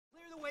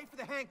wait for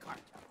the handcart.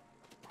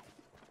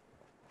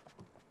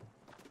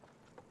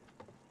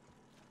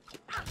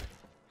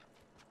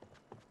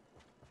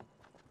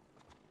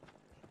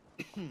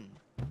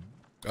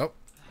 Oh.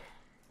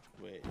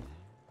 Wait.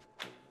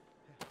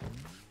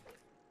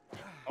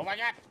 Oh my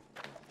god!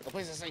 The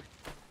place is safe.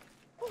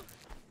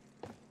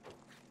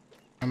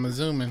 I'm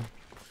zooming.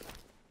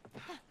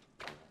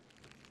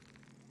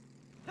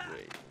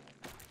 Wait.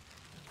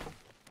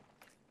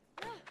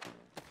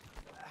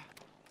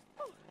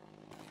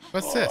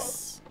 What's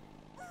this?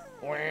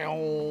 Wow.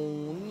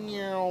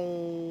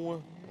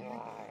 Meow.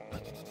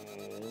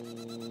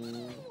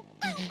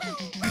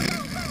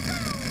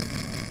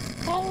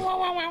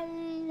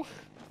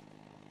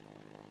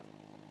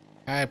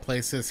 I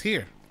place this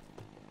here.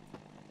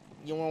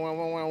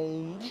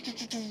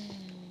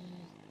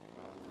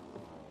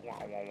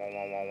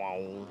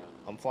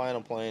 I'm flying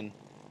a plane.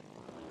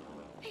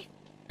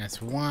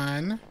 That's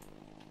one.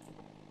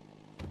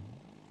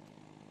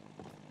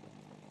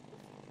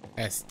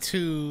 That's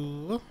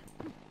two.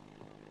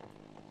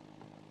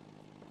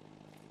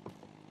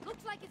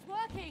 Looks like it's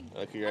working.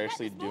 Like you're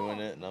actually doing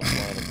it and I'm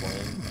flying a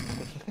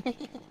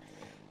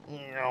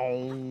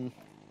plane.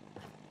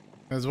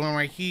 There's one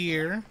right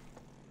here.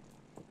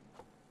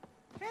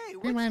 Hey,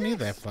 We what's might need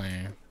this? that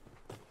plane.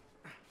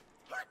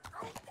 What?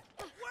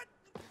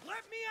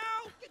 Let me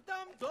out, you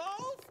dumb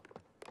dolls!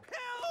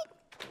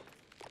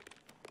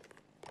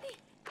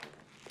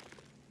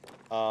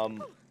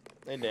 Help!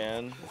 Hey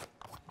Dan.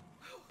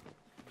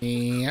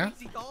 Yeah.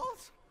 Crazy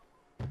dolls?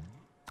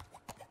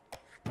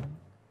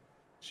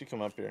 She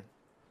come up here.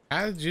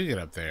 How did you get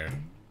up there?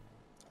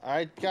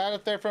 I got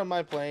up there from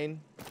my plane.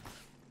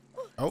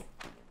 Oh.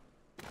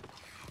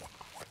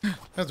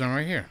 There's one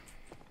right here.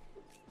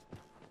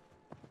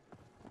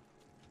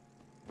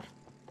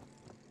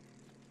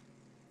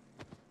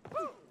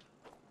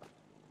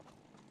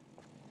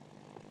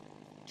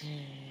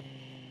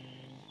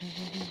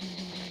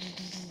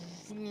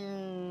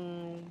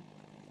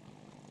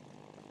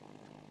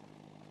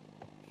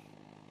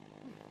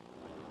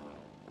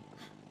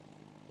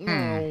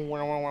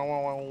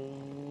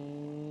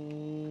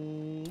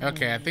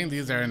 Okay, I think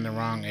these are in the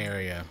wrong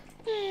area.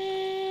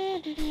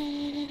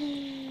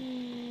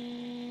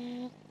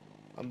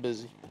 I'm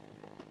busy.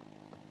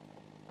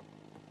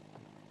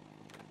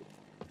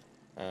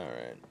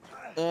 Alright.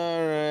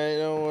 Alright,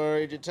 don't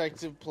worry.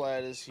 Detective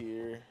Platt is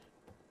here.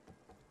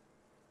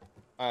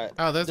 Alright.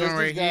 Oh, there's one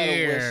right got a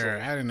here.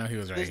 whistle. I didn't know he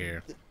was right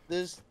here.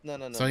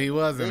 No. So he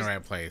was in the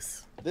right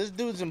place. This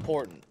dude's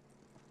important.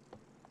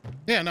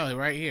 Yeah, no,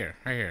 right here.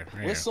 Right here.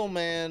 Right Whistle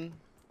man.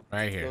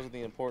 Right here. Those are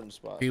the important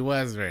spots. He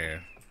was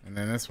there. And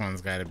then this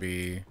one's got to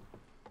be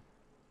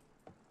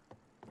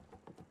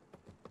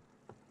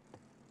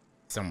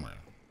somewhere.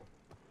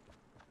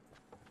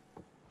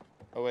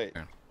 Oh, wait.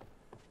 Yeah.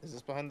 Is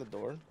this behind the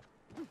door?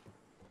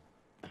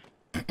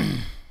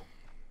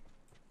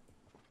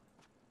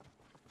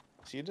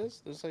 See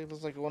this? There's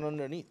like one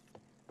underneath.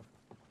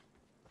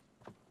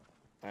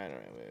 Alright,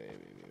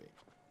 wait.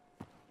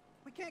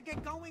 We can't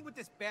get going with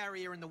this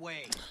barrier in the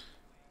way.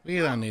 We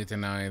don't need to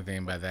know anything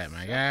about that,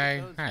 my guy.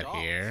 Those Not dolls.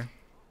 here.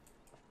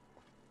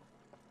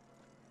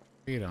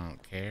 We don't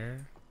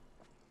care.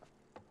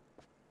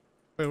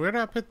 Wait, where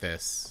did I put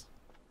this?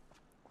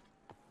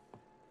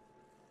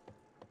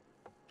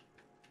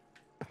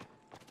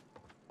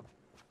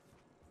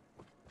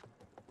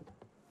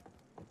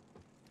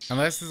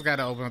 Unless it's got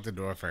to open up the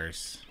door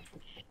first.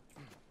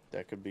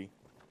 That could be.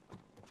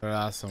 But it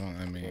also won't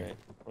let me. Alright.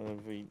 We're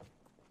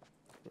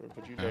gonna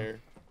put you there.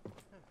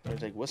 We're gonna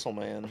take Whistle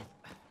Man.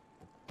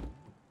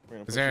 We're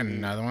gonna Is put there you-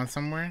 another one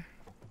somewhere?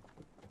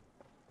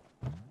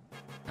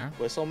 No?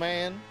 Whistle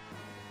Man?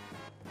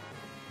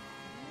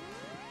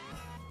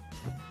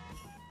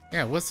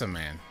 Yeah, what's up,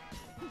 man?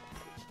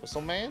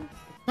 Whistle Man?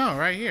 No,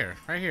 right here.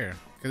 Right here.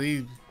 Because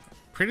he's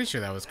pretty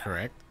sure that was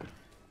correct.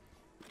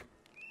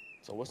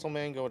 So Whistle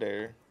Man, go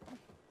there.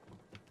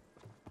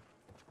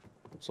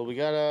 So we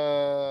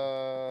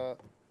gotta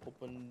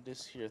open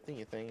this here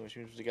thingy thing, which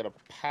means we gotta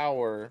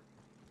power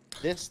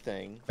this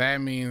thing.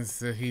 That means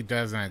that he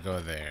does not go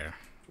there.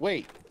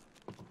 Wait,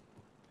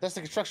 that's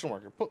the construction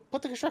worker.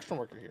 Put the construction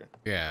worker here.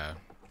 Yeah.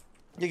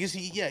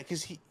 Yeah,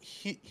 because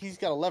he's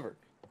got a lever.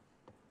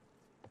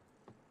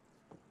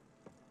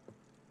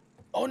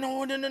 Oh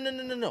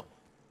no.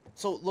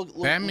 So look.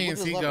 That look means at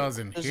his he lever. goes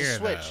in There's here, a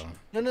switch.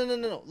 though.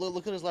 No.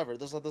 Look at his lever.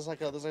 There's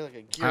like a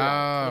gear. Oh,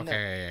 on it.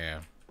 okay, yeah.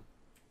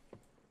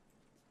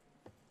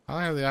 All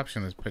I have the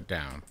option is put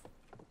down.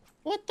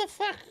 What the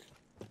fuck?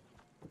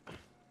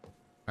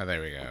 Oh,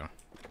 there we go.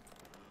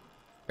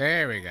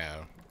 There we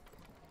go.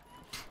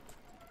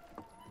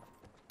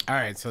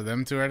 Alright, so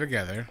them two are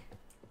together.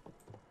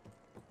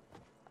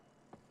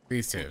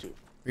 These two.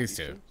 These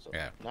two. So,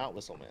 Yeah. Not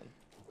Whistle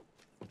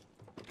Man.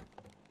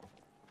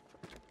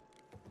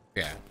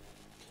 Yeah.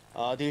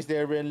 These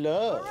they're in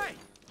love. All right.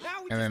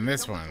 Now we And just then need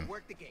this someone to one.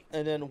 work the gate.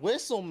 And then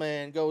Whistle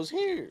Man goes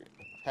here.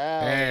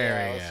 Hell There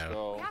yeah, we let's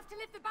go. We have to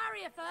lift the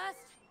barrier first.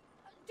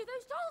 Do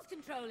those dolls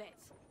control it?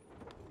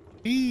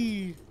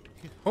 He.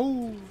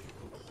 Oh.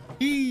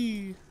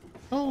 He.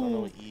 I don't know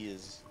Oh. what E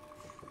is.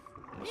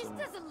 I'm This assuming-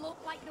 doesn't look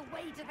like the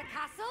way to the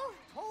castle.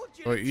 Told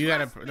you. Wait, to you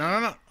gotta. trust me.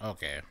 No.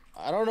 Okay.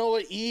 I don't know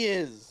what E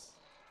is.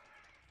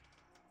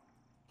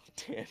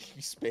 Damn,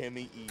 you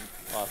spamming E.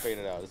 Oh, I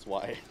figured it out. It's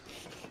Y.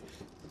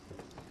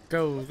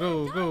 Go. Yeah, we're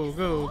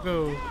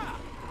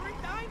in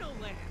Dino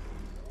Land.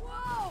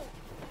 Whoa!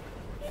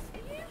 It's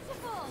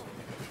beautiful.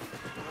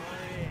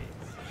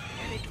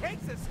 And it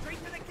takes us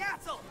straight to the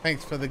castle.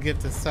 Thanks for the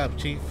gift of sub,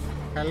 Chief.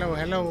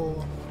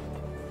 Hello.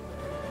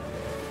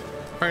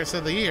 First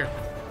of the year.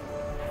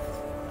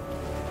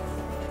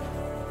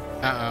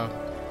 Uh-oh.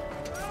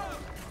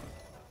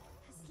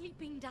 A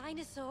sleeping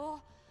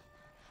dinosaur.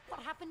 What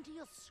happened to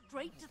your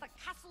straight to the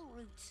castle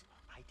route?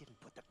 I didn't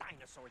put the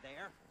dinosaur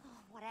there. Oh,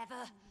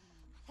 whatever.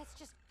 Let's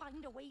just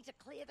find a way to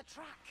clear the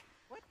track.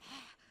 What?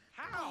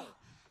 How?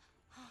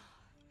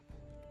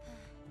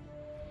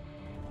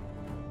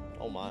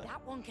 Oh my.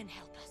 That one can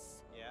help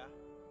us. Yeah,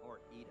 or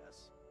eat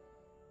us.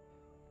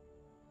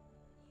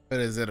 But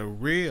is it a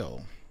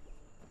real?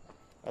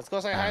 Let's go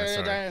say hi to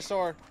the Dinosaur.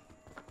 dinosaur.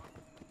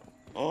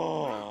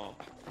 Oh.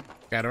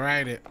 Gotta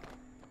ride it.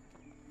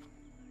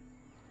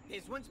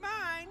 This one's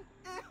mine.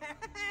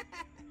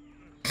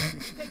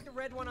 Take the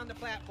red one on the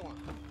platform.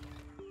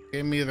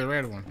 Give me the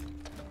red one.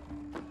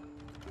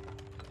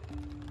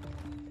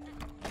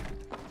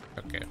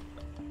 Okay.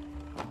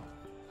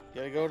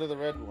 Gotta go to the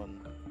red one.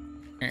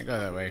 Can't go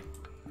that way.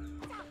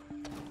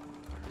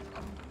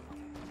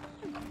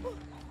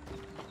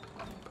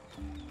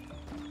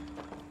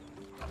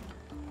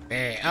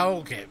 Hey,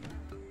 okay.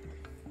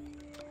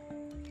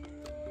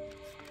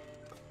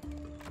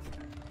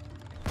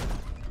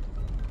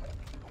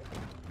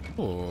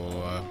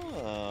 Ooh.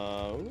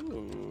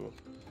 Ooh.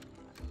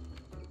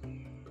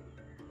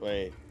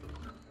 Wait.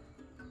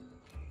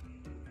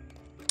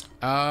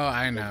 Oh,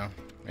 I know.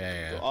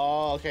 Yeah.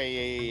 Oh, okay.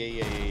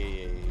 Yeah.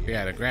 You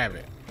gotta grab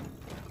it.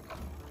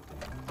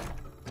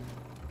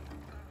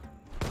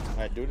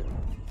 I do it.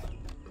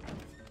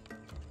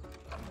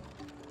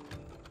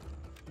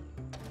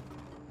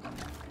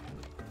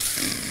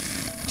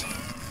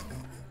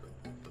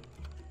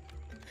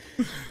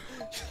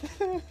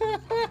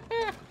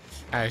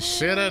 I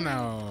should have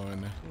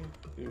known.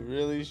 You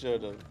really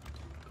should have.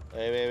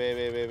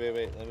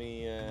 Wait. Let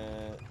me.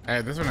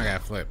 Hey, this one I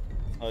gotta flip.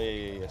 Oh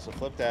yeah. So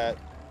flip that.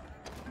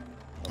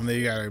 And then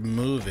you gotta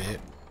move it.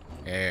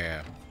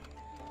 Yeah.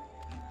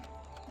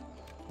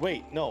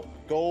 Wait, no.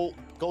 Go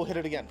hit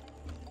it again.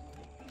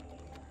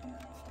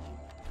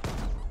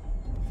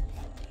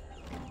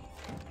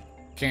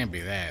 Can't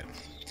be that.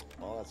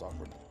 Oh, that's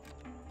awkward.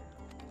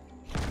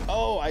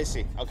 Oh, I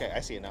see. Okay, I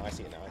see it now.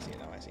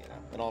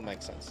 It all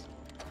makes sense.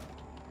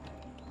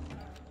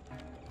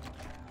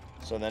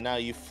 So then now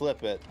you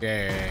flip it.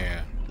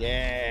 Yeah.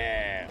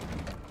 Yeah.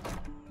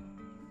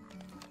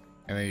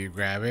 And then you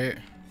grab it.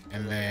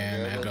 And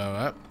then I go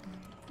up.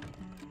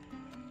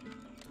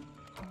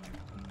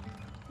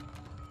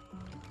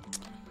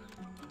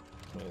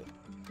 Wait.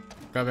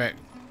 Go back.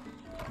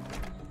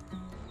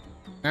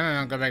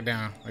 No, go back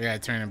down. I gotta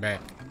turn it back.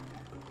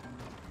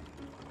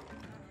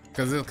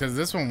 Cause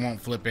this one won't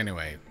flip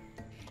anyway.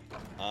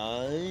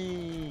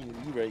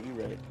 You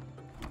right.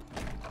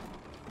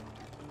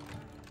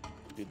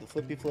 Do the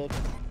flippy flip.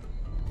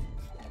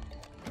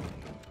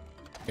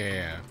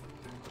 Yeah.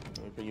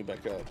 Let me bring you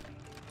back up.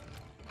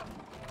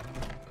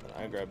 And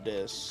I grab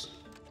this.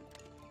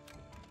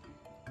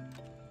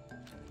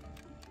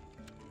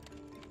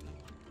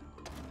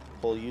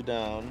 Pull you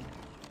down.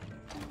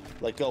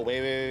 Let go.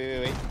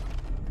 Wait.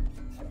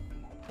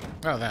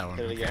 Oh, that one.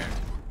 Hit it Okay. again.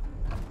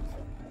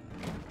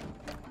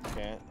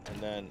 Okay, and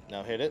then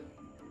now hit it.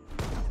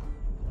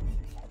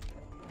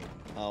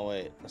 Oh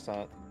wait, that's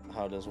not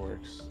how this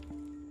works.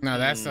 No,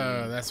 that's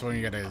when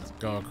you gotta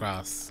go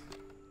across.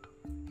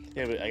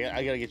 Yeah, but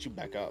I gotta get you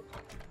back up.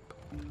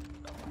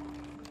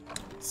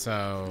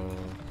 So.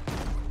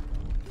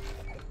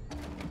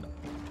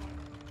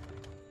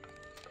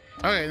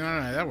 Okay,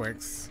 no, that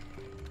works.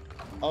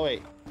 Oh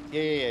wait,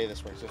 yeah.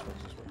 This works.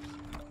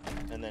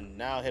 And then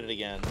now hit it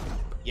again.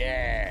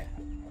 Yeah.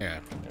 Yeah.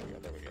 There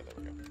we go.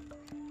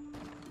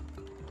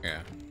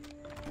 Yeah.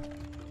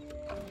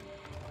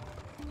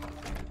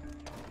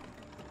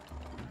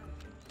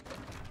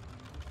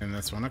 And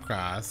this one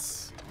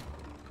across.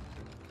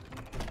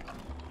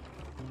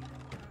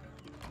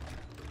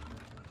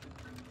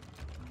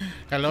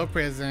 Hello,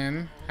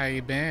 prison. How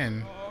you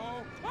been?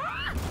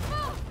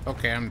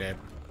 Okay, I'm dead.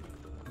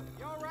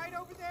 You all right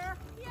over there?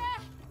 Yeah,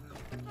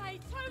 I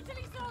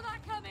totally saw that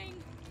coming.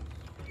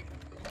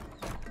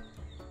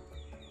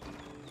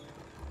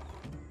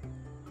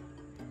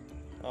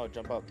 Oh,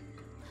 jump up.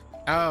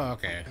 Oh,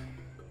 okay.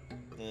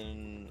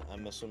 Then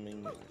I'm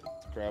assuming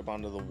grab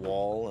onto the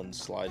wall and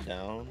slide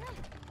down.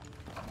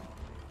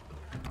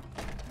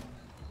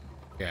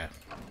 Yeah.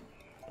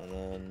 And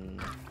then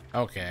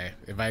Okay.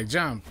 If I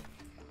jump,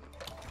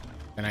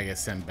 then I get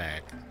sent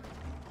back.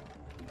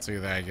 So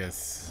either I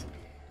just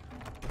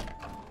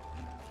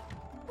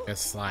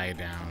slide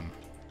down.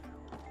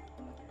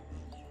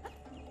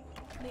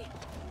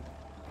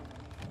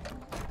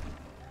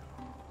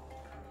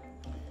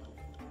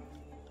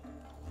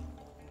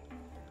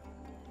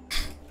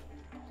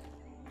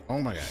 Oh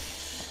my god.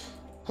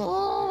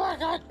 Oh my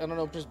god. I don't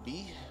know, press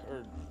B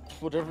or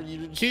whatever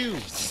you do. Q.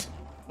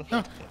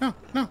 No, no,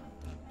 no.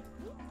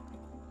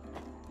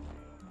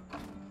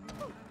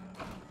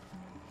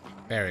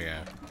 There we go.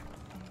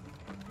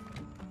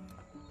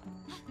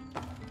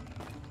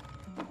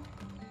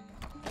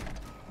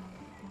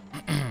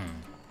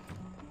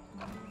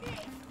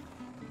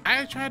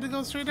 I tried to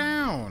go straight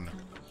down.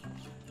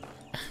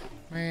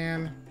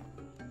 Man.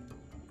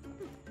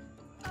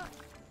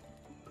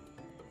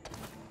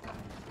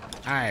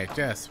 I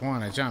just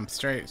want to jump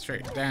straight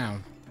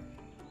down.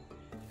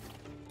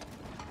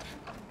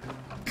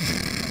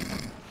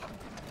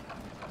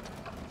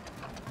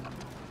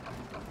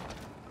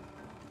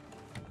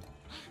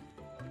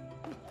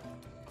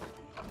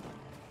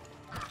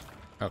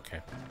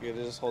 Okay. You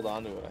gotta just hold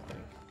on to it, I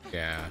think.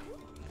 Yeah.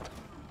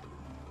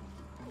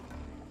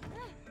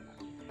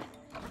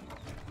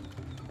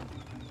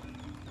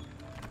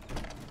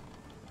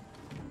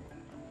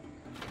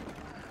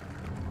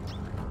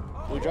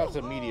 We dropped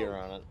a meteor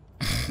on it.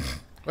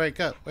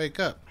 Wake up, wake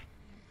up.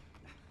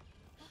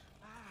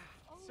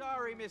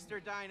 Sorry,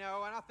 Mr.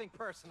 Dino. Nothing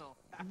personal.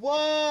 Whoa!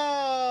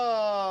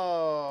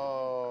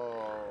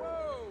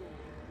 Whoa!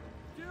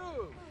 Dude!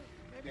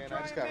 Maybe Man, I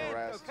try just a got mint,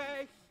 harassed.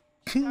 okay?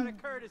 Out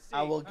of courtesy.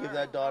 I will give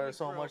that daughter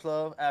so much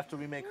love after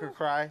we make her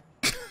cry.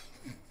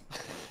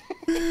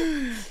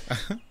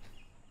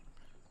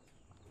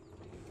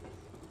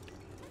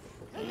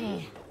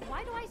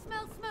 Why do I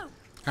smell smoke?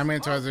 How many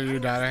toys did your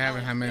daughter have,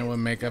 and how many would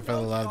make up for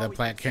the love that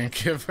Platt can't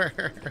give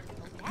her?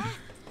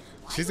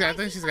 I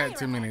think she's got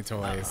too many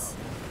toys.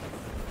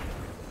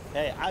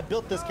 Hey, I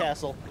built this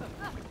castle.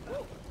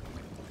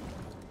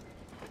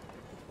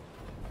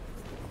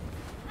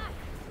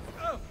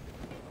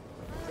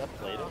 Is that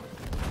Play-Doh?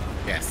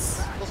 Yes.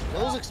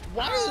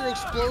 Why are there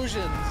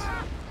explosions?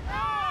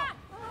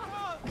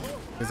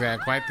 She's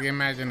got quite the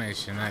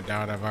imagination, that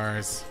daughter of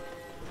ours.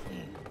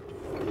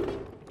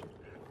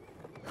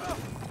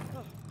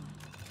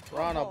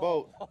 We're on a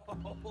boat.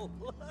 Oh,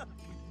 look.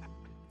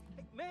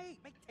 Hey, May,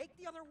 take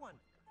the other one.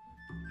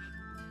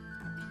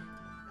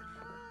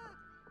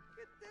 Look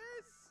at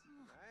this.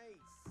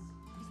 Nice.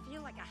 I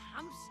feel like a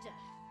hamster.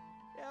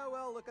 Yeah,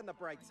 well, look on the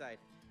bright side.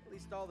 At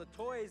least all the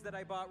toys that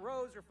I bought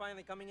Rose are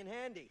finally coming in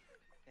handy.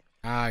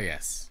 Ah,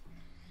 yes.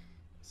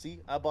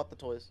 See, I bought the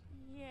toys.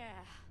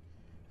 Yeah,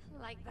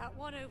 like that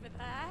one over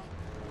there.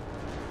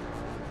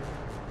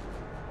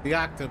 The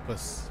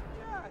octopus.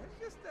 Yeah, it's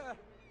just a...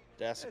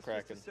 That's It's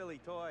cracking. just a silly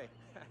toy.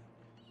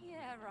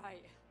 Yeah,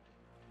 right.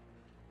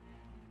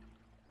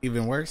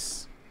 Even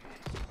worse.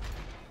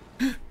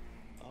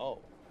 Oh.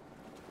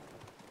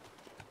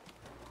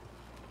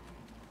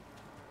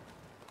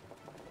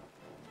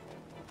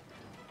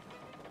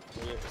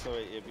 So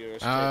if you're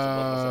straight,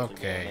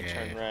 Okay,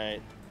 turn yeah.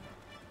 right.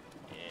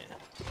 Yeah.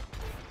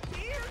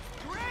 Here's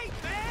great,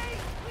 May!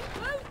 We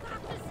both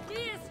have to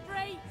steer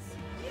straight.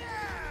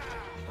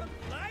 Yeah! I'm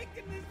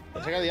liking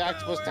this. Check out the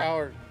octopus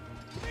tower.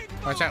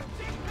 Watch out.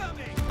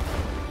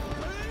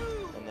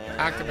 And then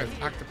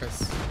Octopus.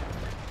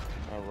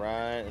 All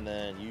right, and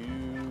then you,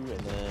 and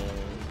then.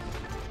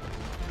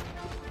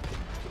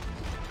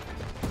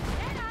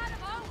 Get out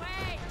of our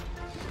way.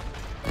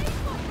 They've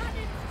got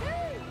cannons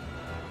too.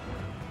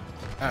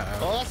 Uh-oh.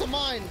 Oh, that's a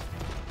mine.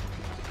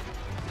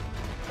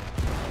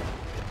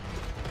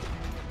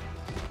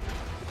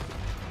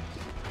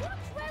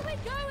 Watch where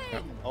we're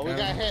going. Oh, we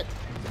got hit.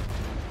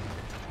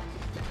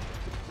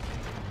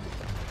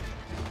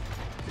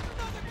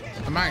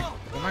 The mine.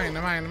 How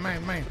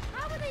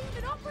are they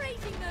even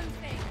operating those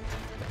things?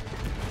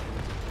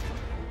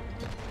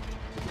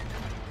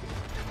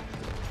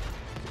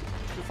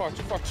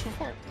 Too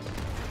far.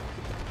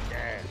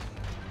 Yeah.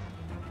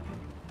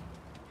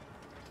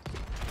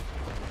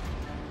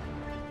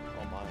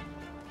 Oh my.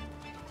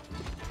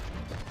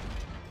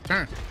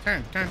 Turn.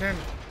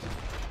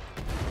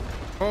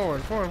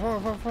 Forward.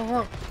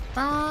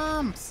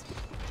 Bombs.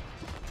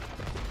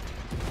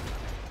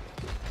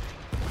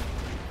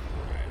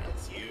 Alright,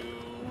 that's you.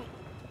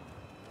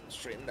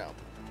 Straighten down.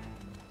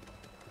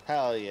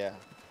 Hell yeah.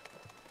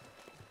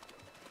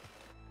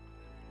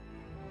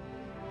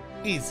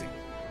 Easy.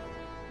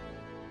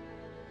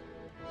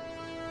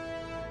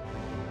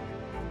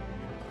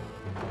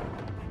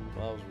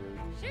 Well, that was rude.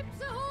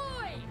 Ships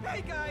ahoy!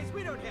 Hey guys,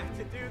 we don't have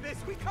to do this.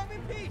 We come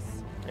in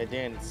peace. Hey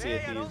Dan, it's Sea Hey,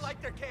 of I Thieves. don't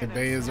like their It cannons.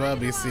 may as well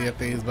be Sea of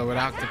Thieves, but with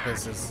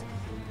octopuses.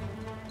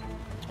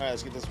 Alright,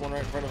 let's get this one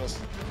right in front of us.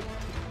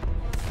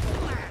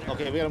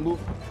 Okay, we gotta move.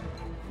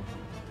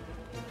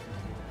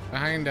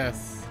 Behind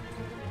us.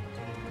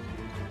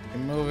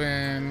 We're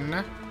moving.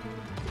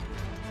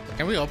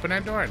 Can we open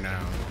that door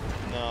now?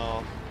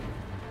 No.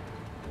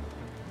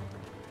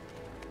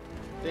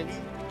 Then you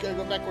gotta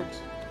go backwards.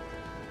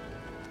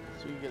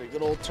 So you get a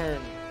good old turn.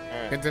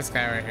 Alright. Get this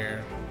guy right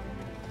here.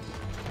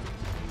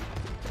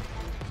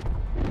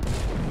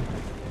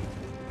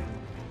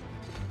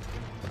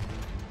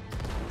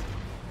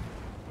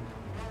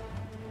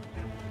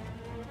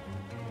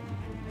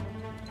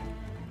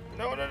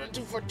 No,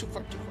 too far.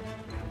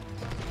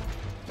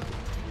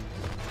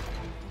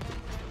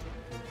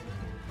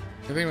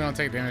 I think we don't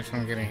take damage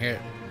from getting hit.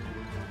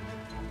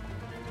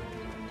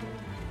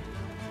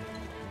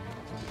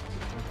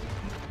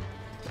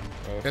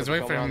 Just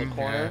wait for him. The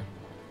corner.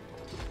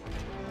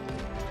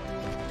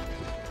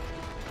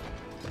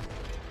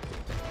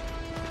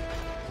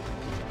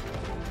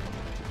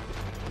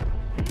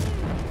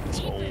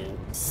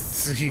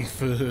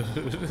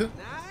 Seafood.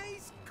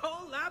 Nice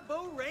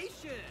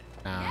collaboration.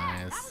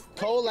 Nice.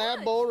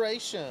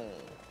 Collaboration.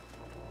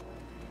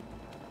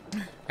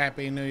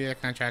 Happy New Year,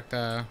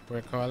 contractor.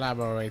 We're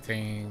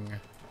collaborating.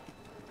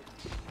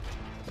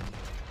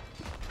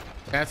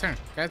 Got a turn.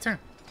 Got a turn.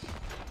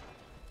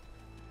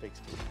 Big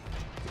speed.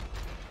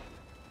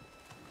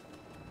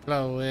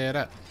 Blow it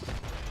up.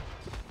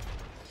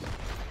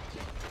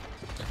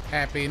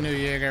 Happy New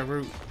Year,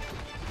 Garroot.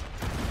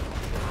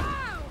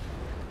 Wow!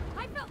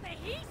 I felt the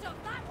heat of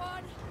that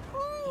one.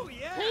 Oh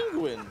yeah.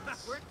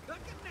 Penguins. We're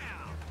cooking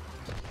now.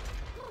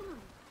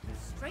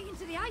 Straight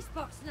into the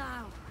icebox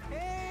now.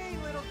 Hey,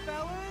 little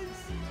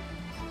fellas.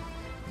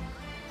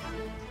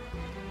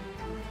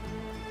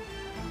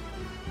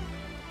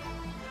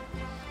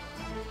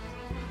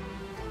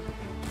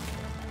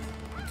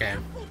 Okay.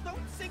 Careful,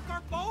 don't sink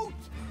our boat.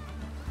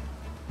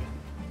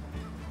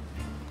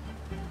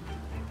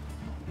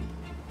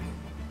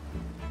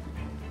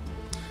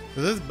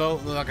 Does this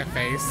boat look like a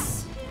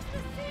face?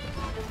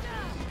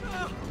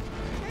 Oh,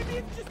 maybe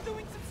it's just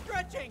doing some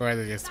stretching. Or is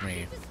it just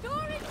me? The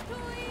storage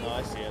toy. No,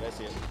 I see it. I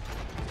see it.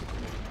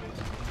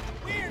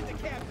 We're the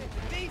captain.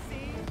 DC.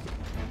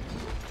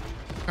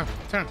 Oh,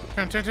 turn,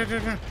 turn, turn, turn,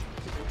 turn, turn.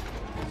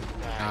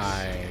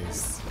 Nice.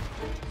 Nice.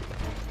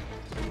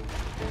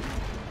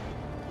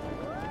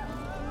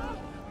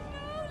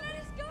 No, let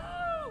us go!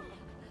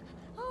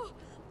 Oh,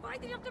 why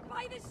did you have to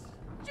buy this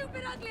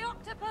stupid, ugly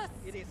octopus?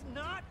 It is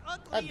not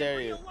ugly How dare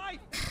in you. real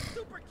life.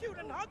 Super cute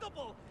and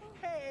huggable.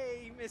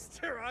 Hey,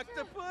 Mr.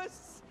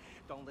 Octopus.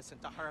 Don't listen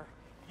to her.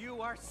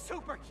 You are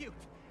super cute.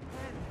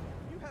 And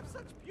you have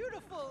such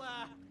beautiful,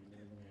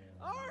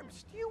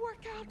 arms. Do you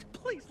work out?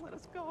 Please let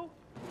us go.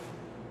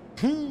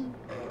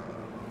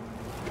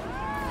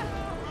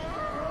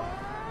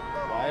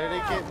 Why did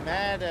it get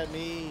mad at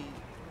me?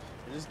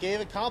 I just gave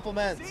it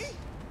compliments. See?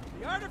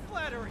 The art of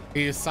flattery.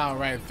 You saw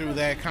right through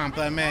that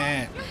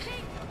compliment.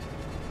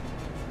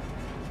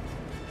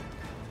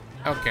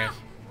 Okay.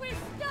 We're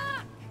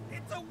stuck!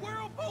 It's a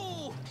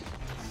whirlpool.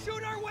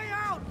 Shoot our way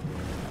out.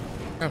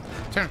 Oh,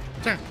 turn,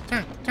 turn,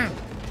 turn, turn.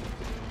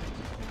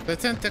 The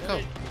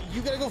tentacle.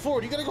 You gotta go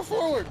forward. You gotta go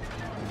forward.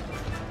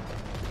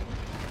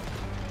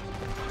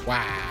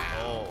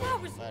 Wow.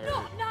 That was that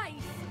not hurt.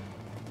 nice!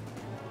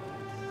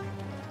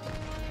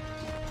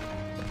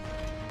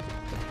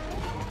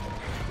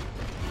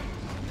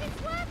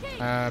 It's working!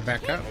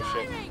 Back up. Keep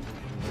firing!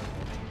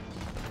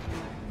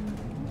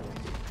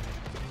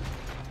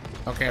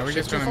 Okay, we're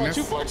just Too gonna far, miss.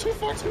 too far, too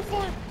far, too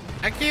far.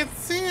 I can't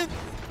see it.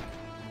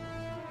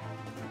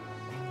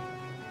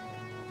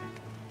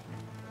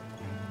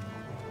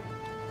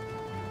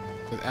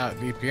 Without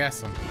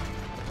DPS him.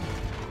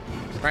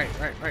 Right,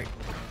 right, right.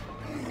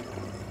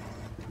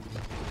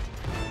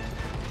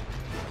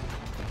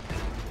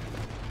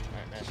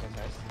 Alright, nice, nice,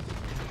 nice.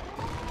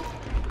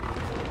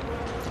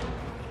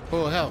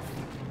 Full health.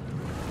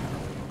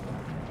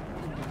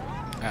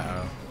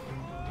 Uh-oh.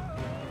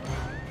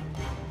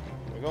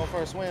 We're going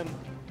for a swim.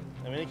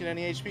 I'm making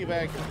any HP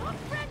back. Not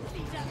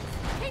friendly, ducks!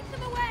 Keep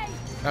them away!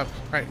 Oh,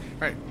 right,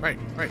 right, right,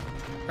 right.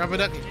 Rubber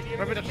ducky,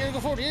 rubber You ducky. gotta go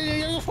forward.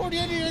 You gotta go forward. You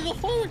gotta go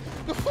forward.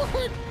 Go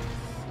forward.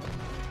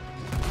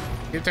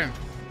 Your turn.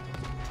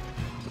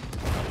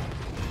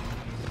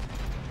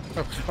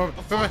 Oh,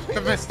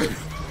 the best.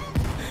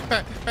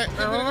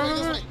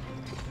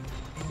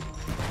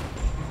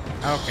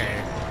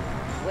 Okay.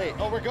 Wait.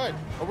 Oh, we're good.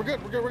 Oh, we're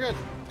good. We're good. We're good.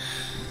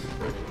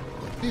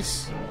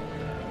 Yeesh.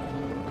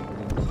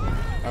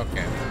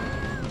 Okay.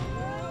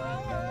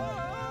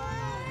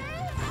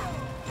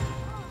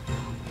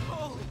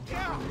 Holy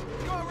cow.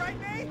 You all right,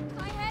 mate?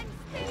 My head's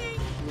spinning!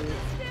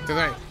 To the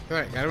right, to the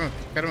right. Gotta move,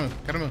 gotta move,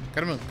 gotta move,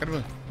 gotta move, gotta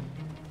move.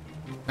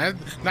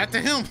 Not to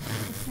him.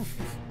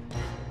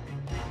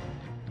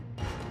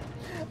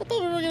 I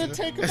thought we were gonna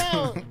take him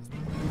out.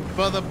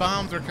 Well, the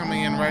bombs are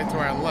coming in right to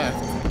our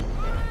left.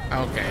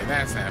 Okay,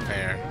 that's not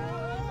fair.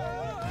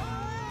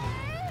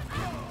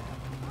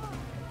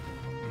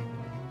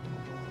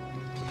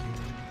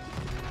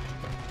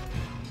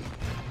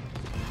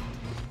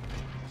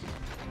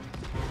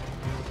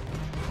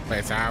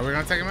 Wait, so are we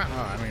gonna take him out?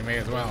 Oh, I mean, may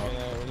as well.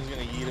 We're just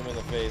gonna yeet him in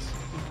the face.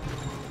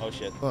 Oh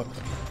shit. Look.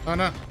 Oh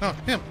no, no,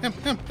 him. Back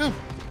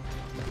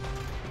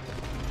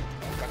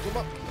him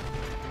up.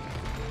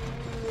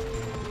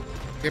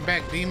 Get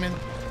back, demon.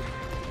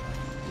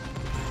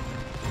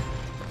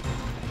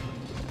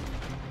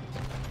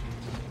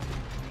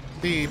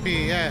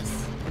 DPS.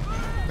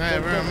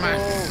 Never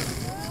mind.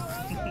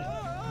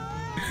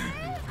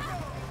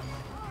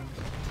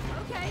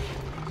 Okay,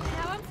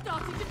 now I'm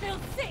starting to feel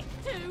sick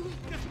too!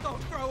 Just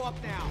don't throw up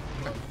now.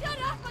 Shut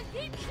up and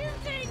keep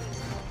shooting!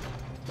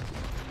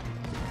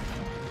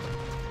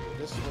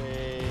 This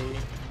way.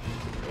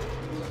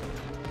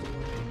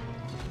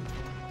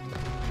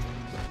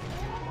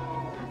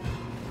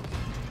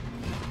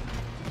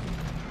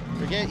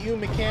 Forget you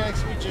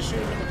mechanics, we just shoot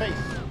him in the face.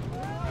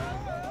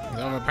 He's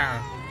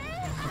overpowered.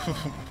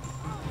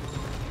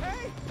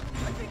 Hey,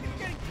 I think it's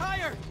getting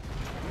tired.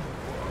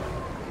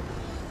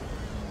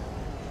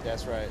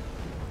 That's right.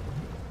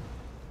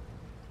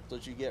 That's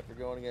what you get for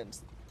going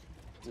against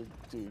the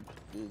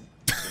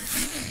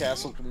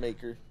castle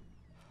maker.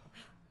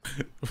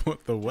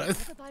 What the what?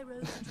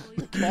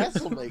 The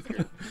castle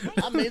maker.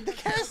 I made the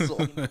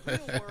castle. In the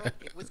real world,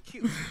 it was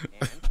cute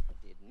and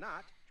did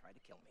not try to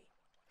kill me.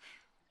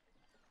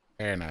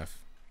 Fair enough.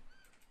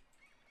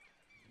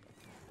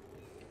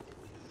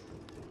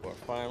 We're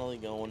finally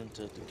going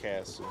into the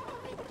castle.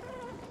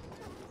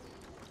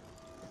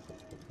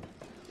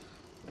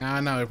 I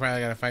don't know. We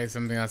probably gotta fight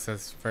something else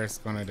that's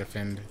first gonna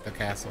defend the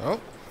castle. Oh,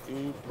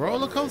 Dude,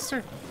 roller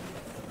coaster.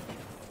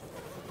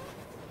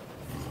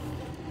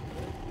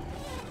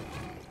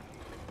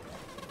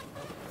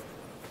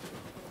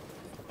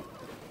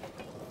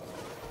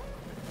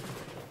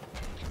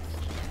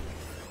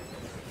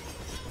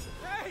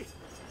 Hey,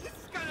 this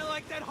is kind of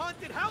like that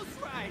haunted house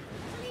ride.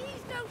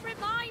 Please don't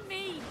remind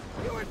me.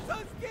 You were so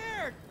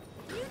scared.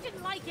 You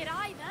didn't like it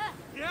either.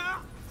 Yeah,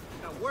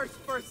 the worst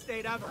first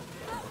date ever.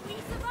 But we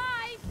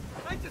survived.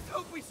 I just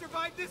hope we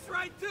survive this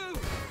ride too.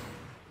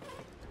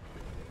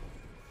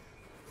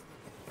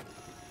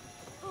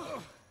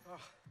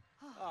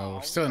 Oh,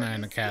 we're still not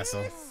in the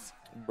castle.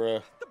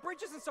 bruh. The bridge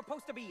isn't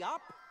supposed to be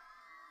up.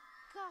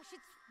 Gosh,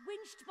 it's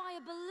winched by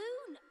a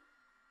balloon.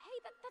 Hey,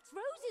 that's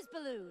Rose's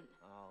balloon.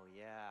 Oh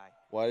yeah.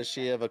 Why does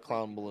she have a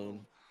clown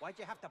balloon? Why'd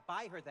you have to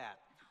buy her that?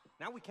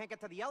 Now we can't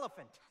get to the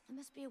elephant. There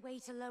must be a way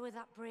to lower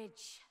that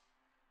bridge.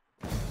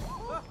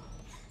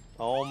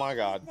 Oh my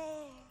god. There.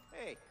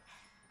 Hey,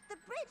 The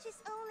bridge is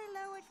only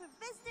lowered for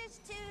visitors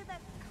to the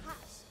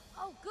castle.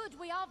 Oh, good,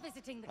 we are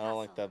visiting the I castle. don't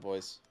like that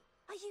voice.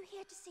 Are you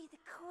here to see the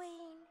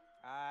queen?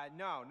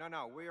 no.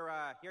 We're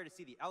here to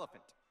see the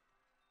elephant.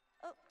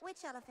 Oh, which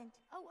elephant?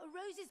 Oh,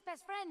 Rose's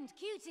best friend,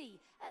 Cutie.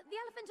 The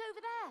elephant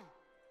over there.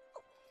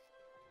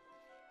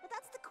 Well,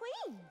 that's the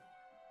queen.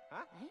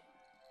 Huh? Eh?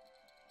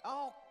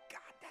 Oh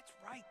God, that's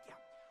right. Yeah.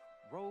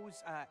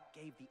 Rose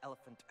gave the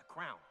elephant a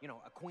crown. You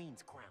know, a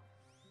queen's crown.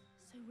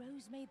 So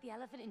Rose made the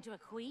elephant into a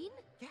queen?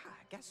 Yeah,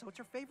 I guess so. It's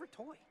her favorite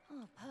toy.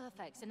 Oh,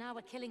 perfect. So now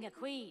we're killing a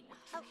queen.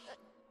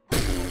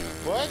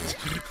 What?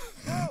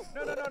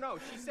 No.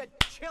 She said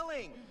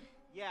chilling.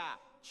 Yeah,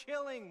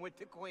 chilling with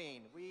the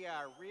queen. We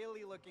are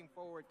really looking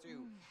forward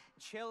to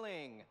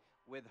chilling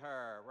with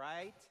her,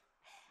 right?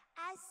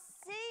 I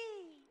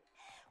see.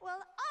 Well,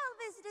 all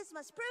visitors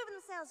must prove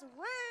themselves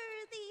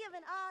worthy of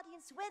an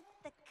audience with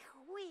the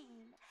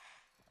queen.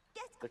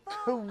 Get The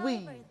a ball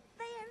queen. over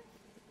there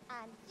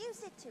and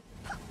use it to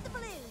pop the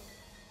balloon.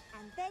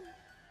 And then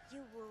you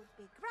will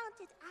be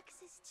granted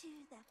access to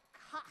the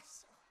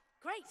castle.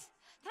 Great.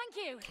 Thank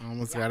you.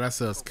 Almost got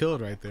ourselves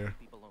killed right there.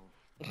 Be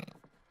balloon.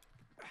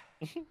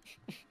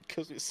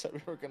 Because we said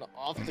we were gonna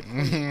off the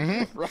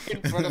queen right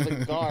in front of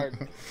the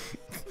guard.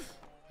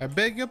 I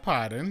beg your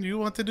pardon. You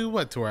want to do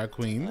what to our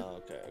queen?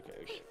 Oh, okay.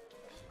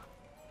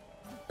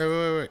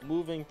 Wait.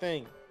 Moving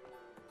thing.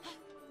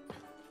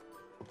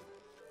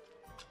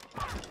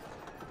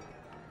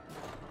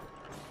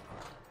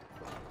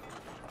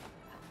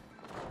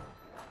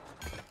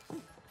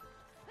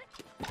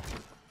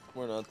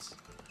 We're nuts.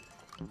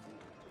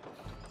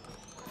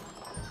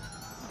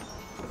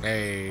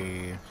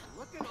 Hey.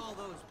 Look at all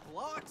those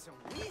blocks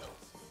and wheels.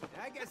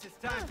 I guess it's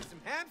time for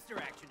some hamster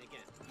action again.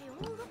 They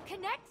all look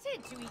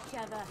connected to each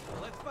other.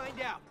 Well, let's find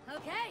out.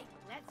 Okay,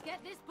 let's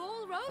get this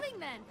ball rolling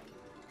then.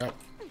 Oh,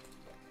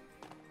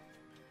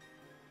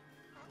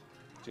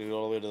 Should go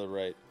all the way to the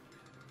right.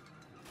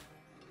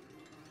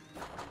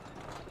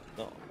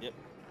 No, yep.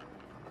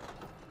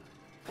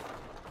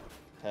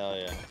 Hell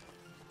yeah.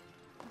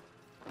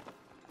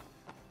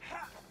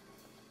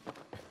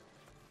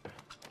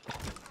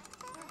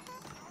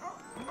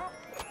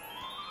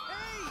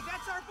 Hey,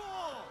 that's our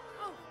ball.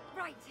 Oh,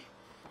 right.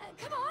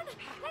 Come on,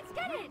 let's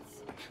get it.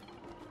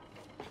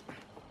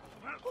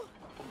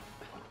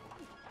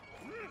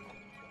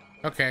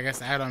 okay. I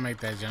guess I don't make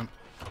that jump.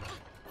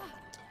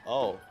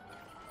 Oh.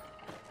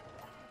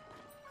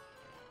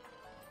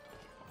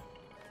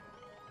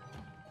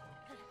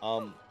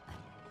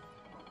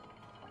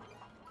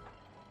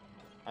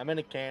 I'm in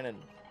a cannon.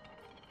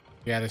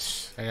 I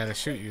gotta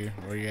shoot you,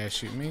 or you gotta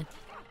shoot me.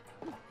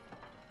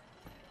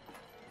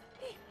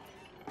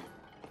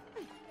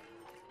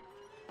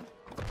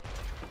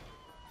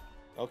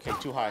 Okay,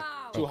 too high.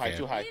 Wow. Too high, Okay.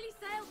 too high. Really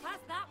sailed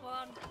past that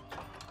one.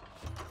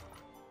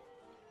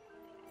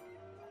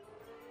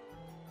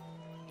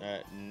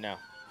 No.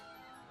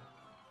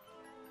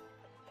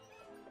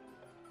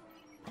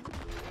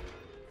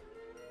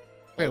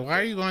 Wait, why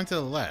are you going to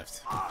the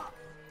left?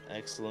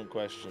 Excellent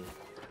question.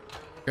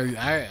 Because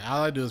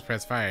all I do is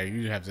press fire.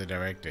 You have to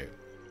direct it.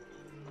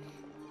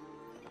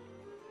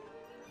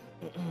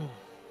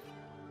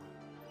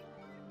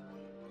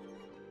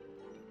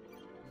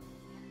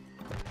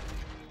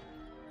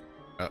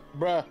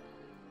 Bruh.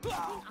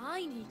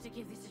 I need to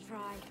give this a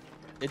try.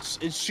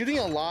 It's shooting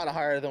a lot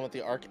higher than what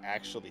the arc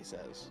actually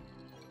says.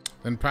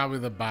 Then probably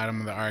the bottom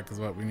of the arc is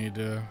what we need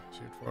to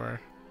shoot for.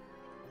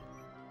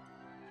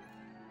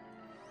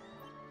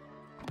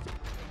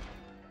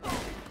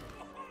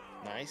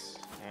 Nice.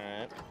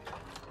 Alright.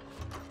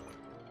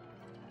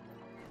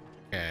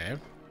 Okay.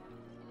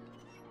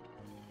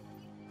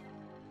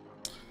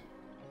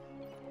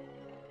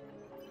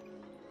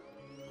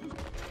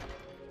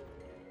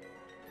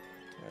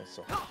 Alright,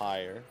 so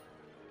higher.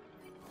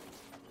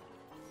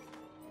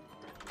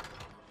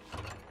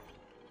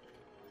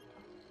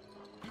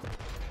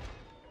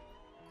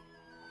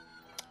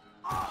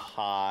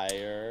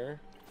 Higher.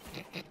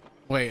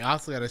 Wait, I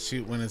also gotta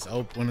shoot when it's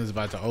when it's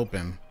about to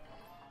open.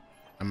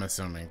 I'm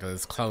assuming because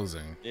it's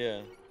closing.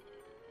 Yeah.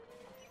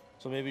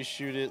 So maybe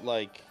shoot it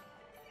like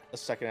a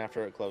second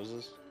after it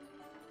closes.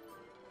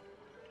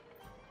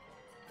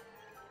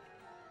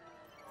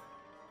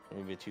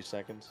 Maybe 2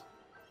 seconds.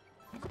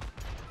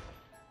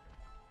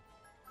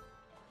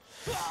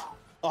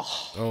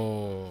 Oh.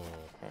 Oh.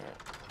 Alright.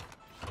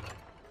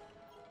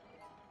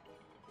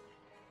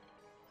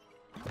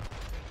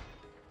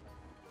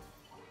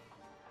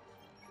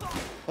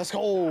 Let's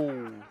go.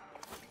 Alright.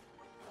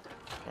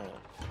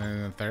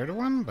 And the third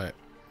one, but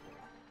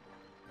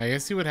I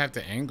guess you would have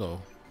to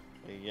angle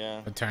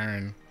Yeah. a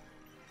turn.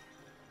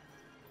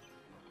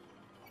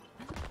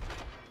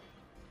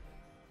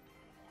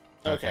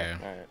 Okay.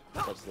 All right.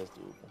 That's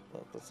doable.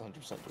 That's 100%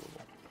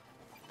 doable.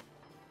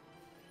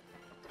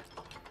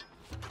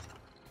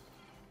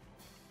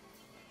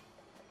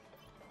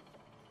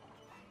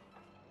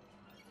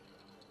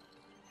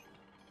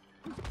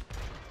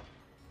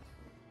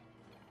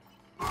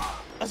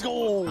 Let's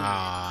go.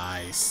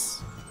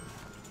 Nice.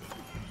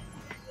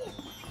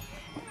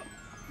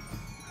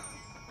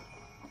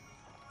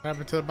 What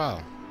happened to the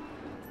ball?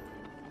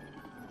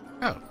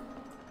 Oh.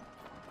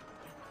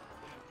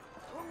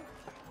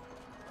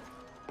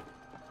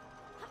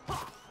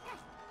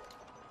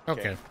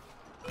 Okay.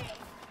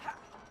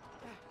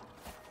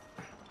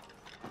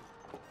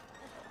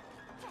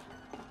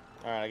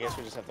 All right. I guess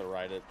we just have to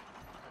ride it.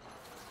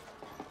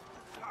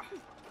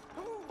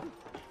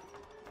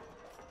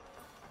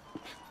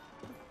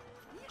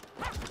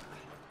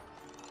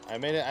 I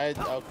made it.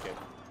 Okay.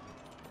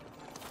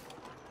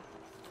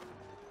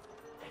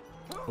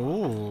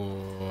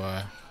 Ooh.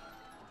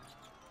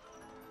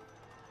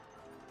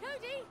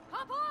 Cody,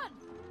 hop on!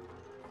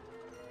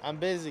 I'm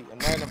busy. I'm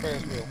riding a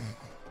Ferris wheel.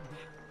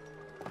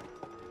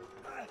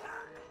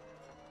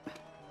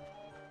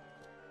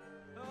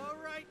 All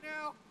right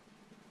now.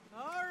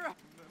 All right,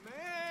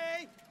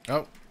 May.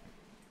 Oh.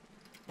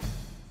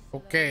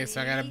 Okay,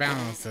 so I gotta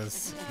balance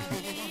this.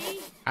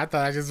 I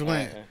thought I just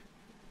went. Okay.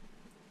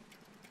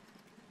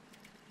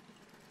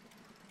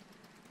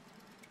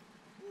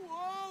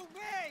 Whoa,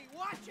 May,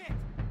 watch it.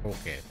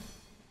 Okay.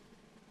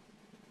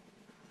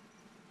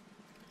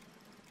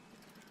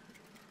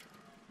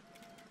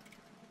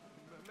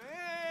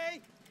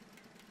 May.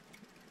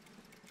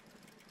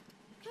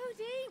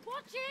 Cody,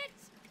 watch it!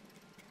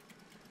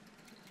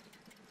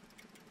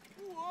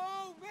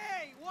 Whoa,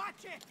 May,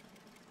 watch it.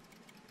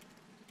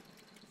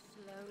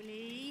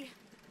 Slowly.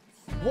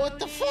 What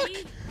the fuck?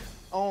 Slowly.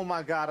 Oh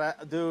my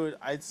god, dude,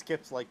 I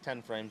skipped like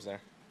 10 frames there.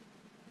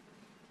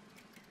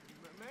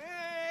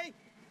 May.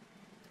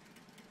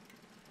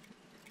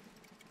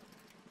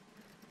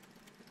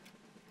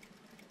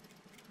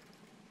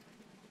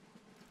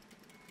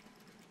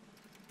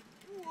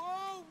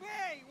 Whoa,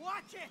 May,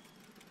 watch it.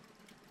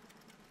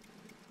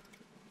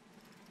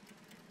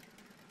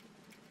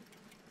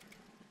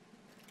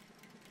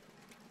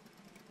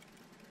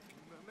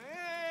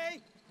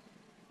 May.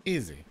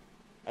 Easy.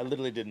 I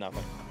literally did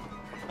nothing.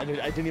 I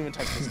didn't even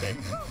touch this game.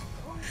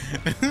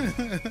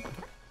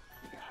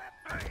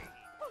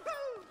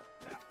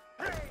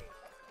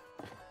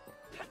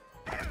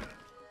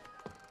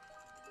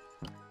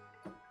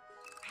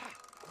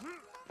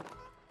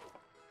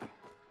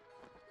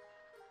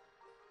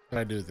 How do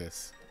I do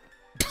this?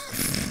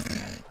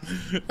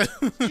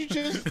 Did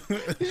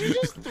you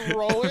just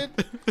throw it?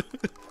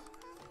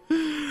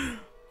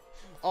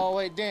 Oh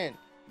wait, Dan,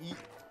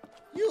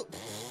 you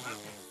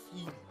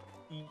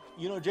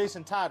know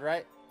Jason Todd,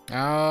 right?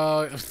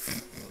 Oh,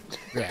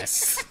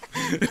 yes.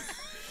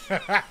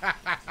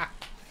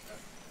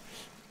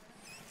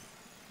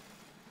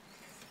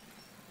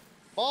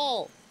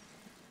 Ball.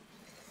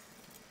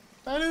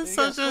 That is You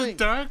such gotta a swing.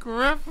 dark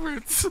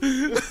reference.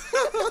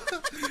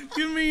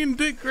 You mean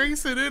Dick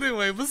Grayson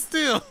anyway, but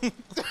still. You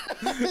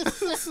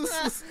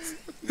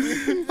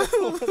know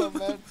what I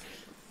meant.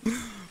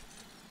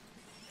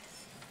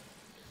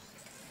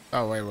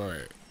 Oh,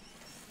 wait.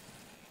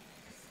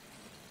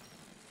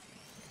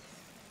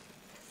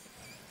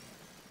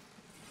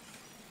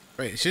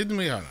 Wait, shouldn't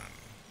we? Hold on.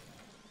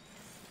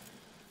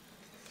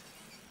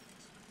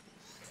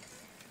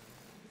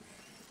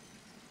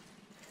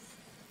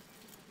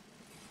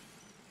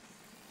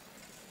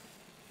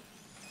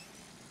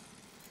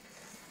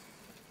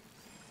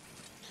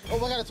 Oh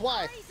my god, it's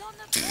why. Eyes on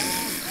the floor,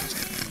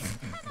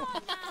 Cody! Come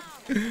on now!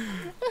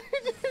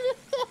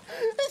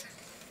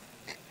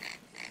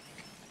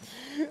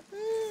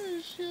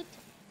 Oh shit.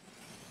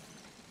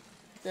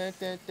 Dun,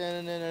 dun,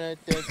 dun, dun, dun,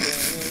 dun,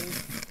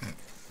 dun.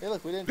 Hey,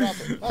 look, we didn't drop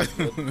it. That's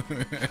good.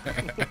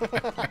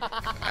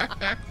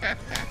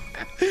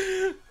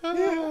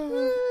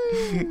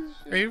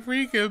 A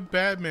freaking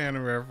Batman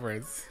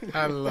reference.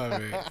 I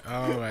love it.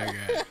 Oh my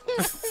god.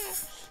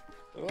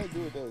 What do I do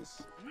with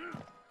this?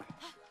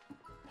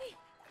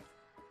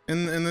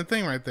 And the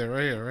thing right there,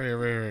 right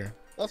here.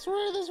 That's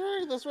right. Is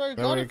that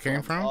where it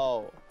came from?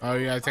 Oh. Oh,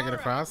 you gotta take it All right,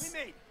 across? we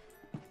made it.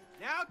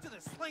 Now to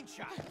the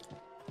slingshot.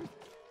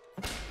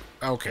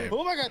 Okay.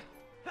 Oh my god.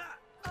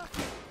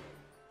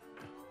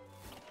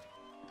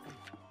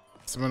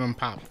 Some of them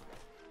pop.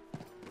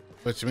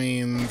 Which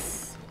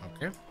means...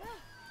 Okay.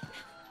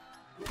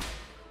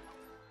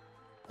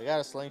 I got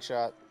a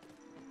slingshot.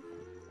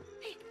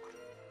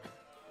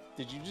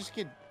 Did you just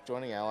get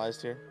joining allies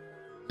here?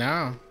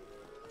 No.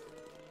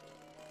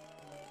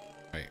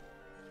 Wait.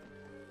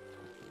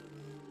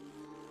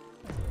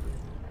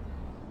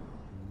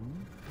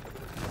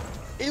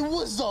 It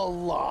was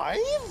alive?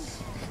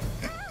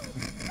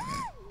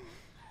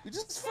 You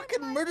just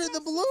fucking murdered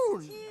the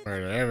balloon.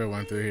 Murder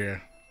everyone through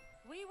here.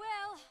 We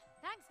will.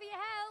 Thanks for your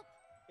help.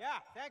 Yeah,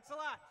 thanks a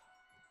lot.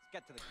 Let's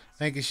get to the castle.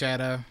 Thank you,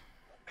 Shadow.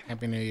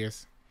 Happy New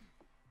Year's.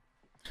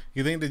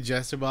 You think the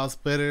Jester Ball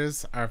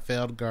Splitters are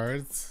failed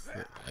guards?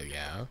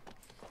 Yeah.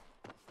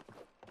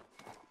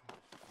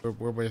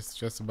 We're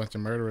just a bunch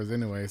of murderers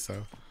anyway, so.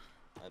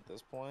 At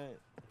this point,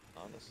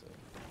 honestly.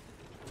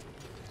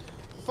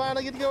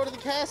 Finally get to go to the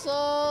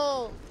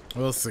castle!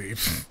 We'll see.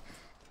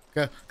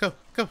 Go.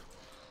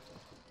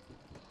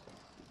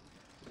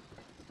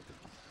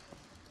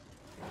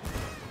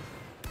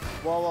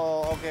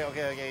 Whoa,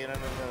 okay. No.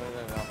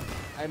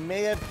 I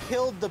may have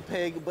killed the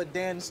pig, but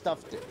Dan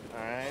stuffed it.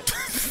 Alright?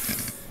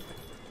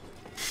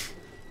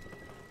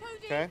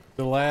 Okay?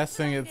 The last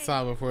thing it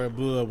saw before it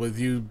blew up was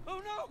you Oh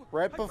no!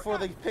 Right before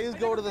the pigs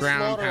go to the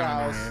ground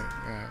slaughterhouse. pounding it.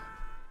 Yeah.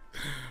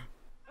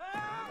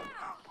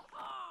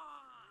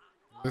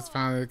 This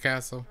finally the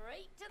castle.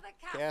 Straight to the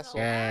castle. Castle.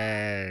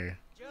 Yay.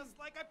 Just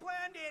like I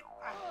planned it.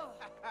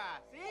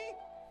 See?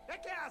 The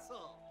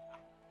castle.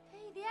 Hey,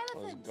 the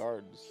Those elephant.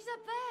 guards. She's up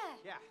there.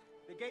 Yeah,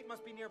 the gate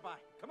must be nearby.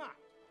 Come on.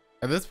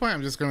 At this point,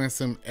 I'm just going to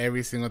assume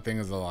every single thing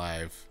is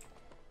alive.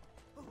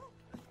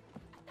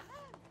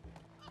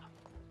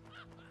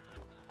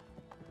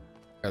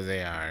 Because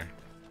they are.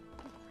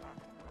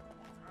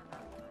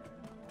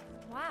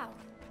 Wow.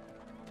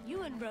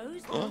 You and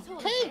Rose built all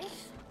of Cake!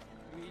 this?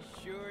 We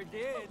sure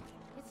did.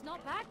 It's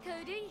not bad,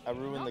 Cody. I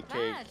ruined Not the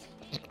cake. bad.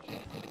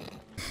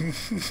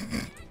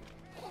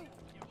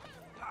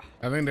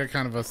 I think they're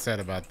kind of upset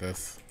about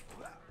this.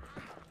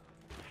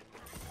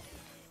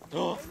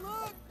 Oh.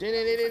 You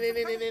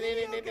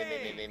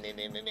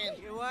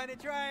want to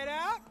try it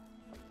out?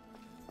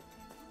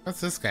 What's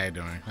this guy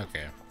doing?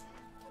 Okay.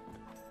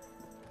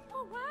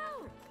 Oh,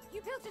 wow. You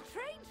built a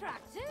train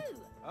track, too.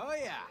 Oh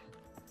yeah.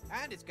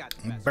 And it's got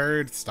the best.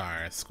 Bird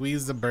star.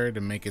 Squeeze the bird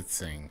to make it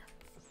sing.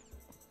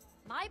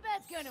 My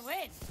bird's going to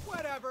win.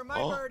 Whatever, my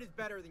Oh. bird is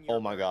better than yours. Oh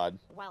my god.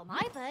 Well,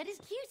 my bird is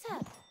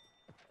cuter.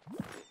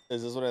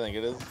 Is this what I think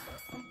it is?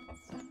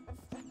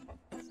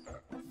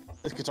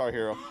 It's Guitar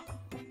Hero.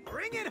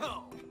 Bring it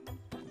home.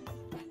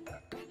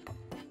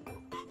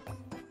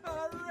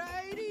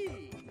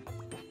 Alrighty.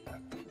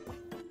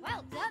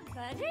 Well done,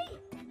 birdie.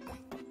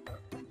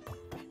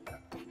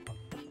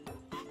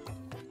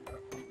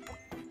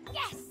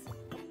 Yes!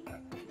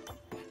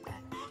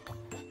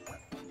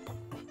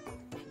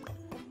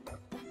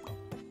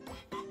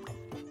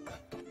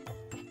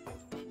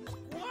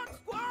 Squawk,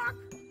 squawk.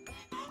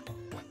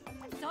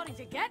 I'm starting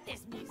to get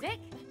this music.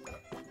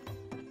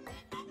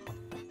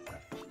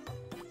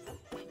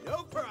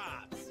 No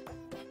props.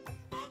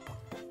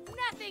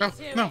 Nothing No,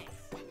 to no. it.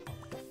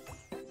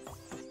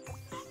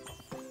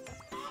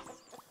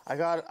 I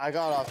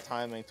got off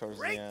timing towards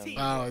the Great end. team.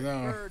 Oh,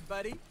 no. Bird,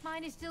 buddy.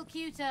 Mine is still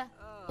cuter.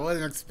 I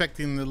wasn't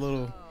expecting the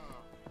little...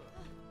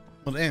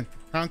 Well, end.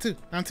 Round two.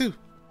 Round two,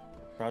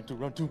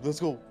 let's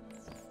go.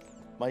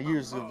 My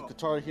years of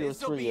Guitar Hero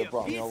This'll 3 be have a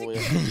brought me all the way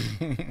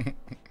piece up.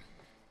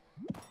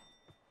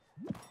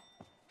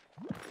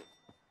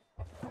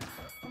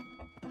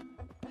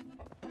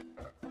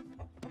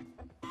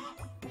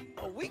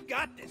 Oh, we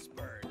got this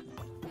bird.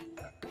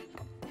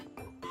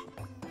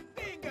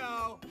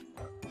 Bingo.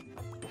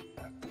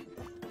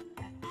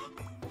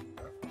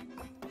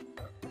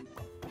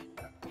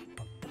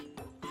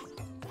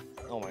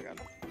 Oh my god.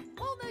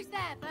 Almost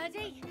there,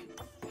 birdie.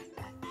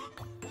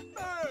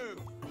 Boom.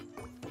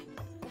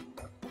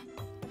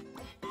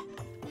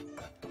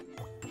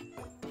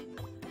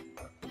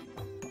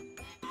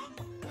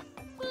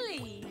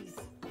 Please.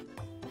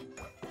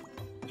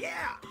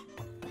 Yeah.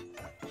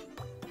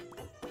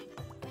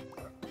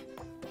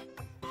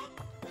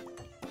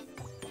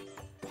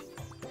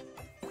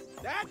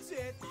 That's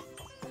it.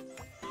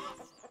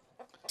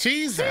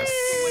 Jesus!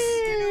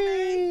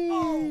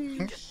 Oh,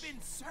 you've just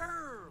been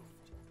served.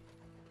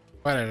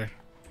 Whatever.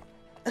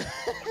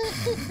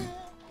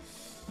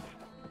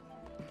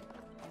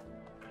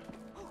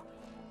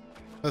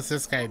 What's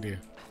this guy do?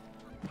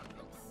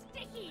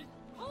 Sticky.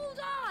 Hold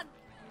on.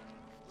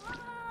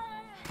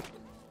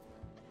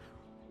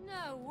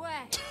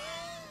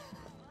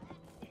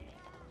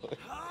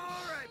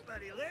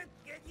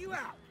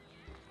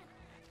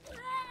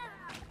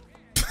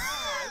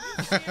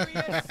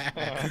 serious?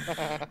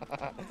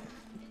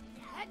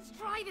 Let's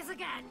try this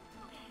again.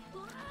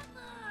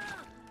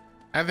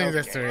 I think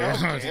that's the real.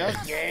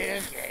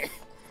 Okay.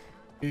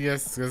 He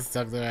just gets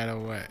stuck no matter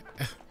what.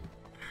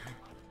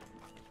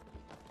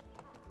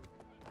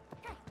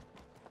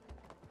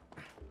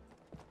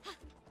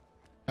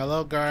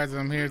 Hello, guards.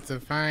 I'm here to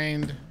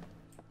find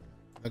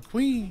the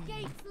queen.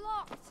 Gate's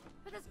locked,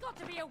 but there's got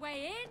to be a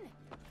way in.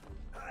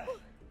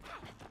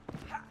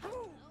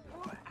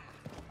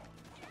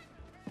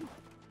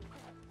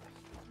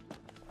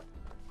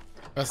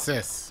 What's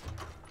this?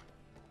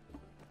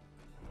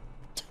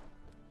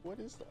 What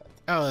is that?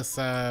 Oh, it's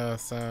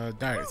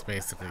darts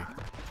basically.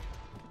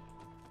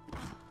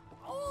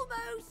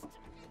 Almost.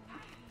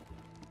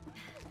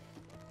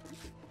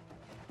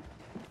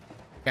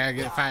 Gotta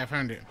get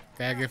 500.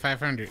 Gotta get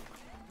 500.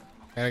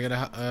 Gotta get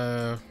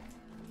a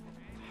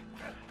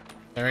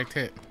direct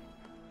hit.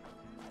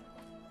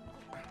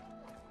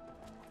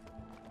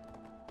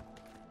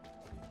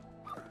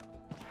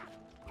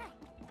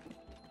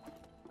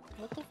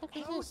 What the fuck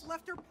is Rose this?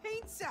 left her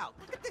paints out.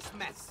 Look at this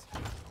mess.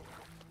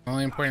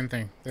 Only important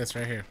thing, this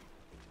right here.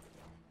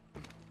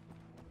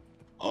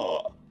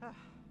 Oh,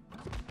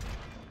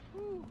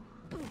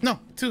 No,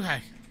 too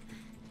high.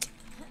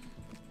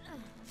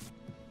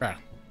 Bro.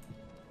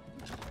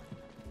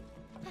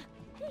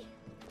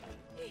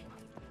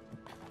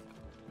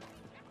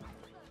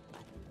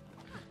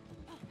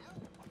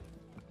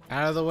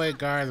 Out of the way,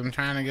 guards. I'm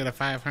trying to get a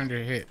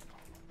 500 hit.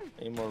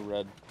 any more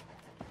red?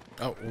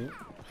 Oh,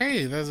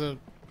 hey, there's a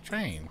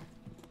train.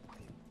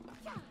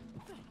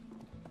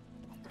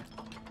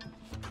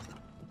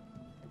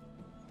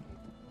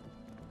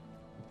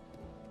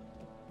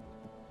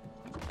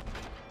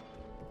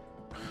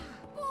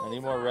 Any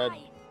more red?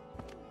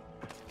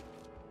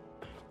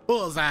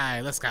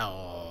 Bullseye, let's go.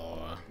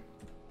 All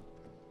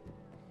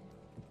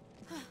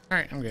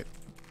right, I'm good.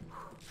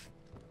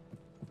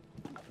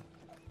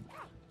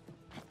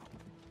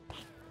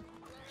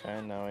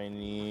 Okay, now I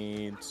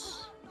need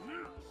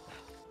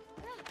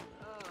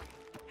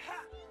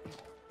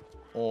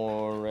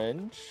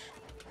orange.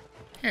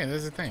 Hey,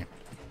 there's a thing.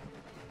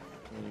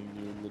 Let me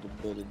do a little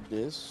bit of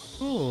this.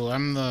 Ooh,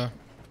 I'm the.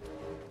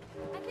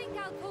 I think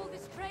I'll call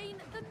this train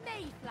the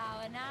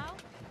Mayflower now.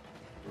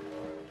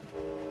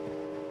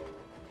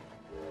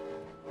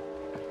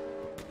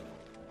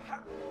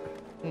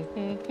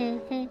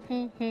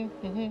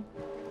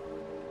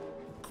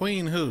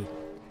 Queen who?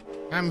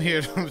 I'm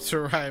here to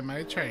ride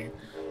my train.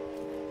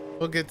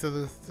 We'll get to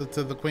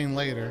the queen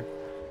later.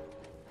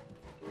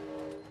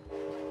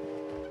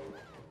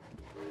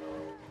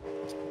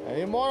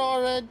 Any more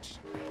orange?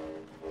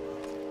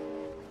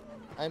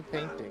 I'm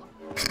painting.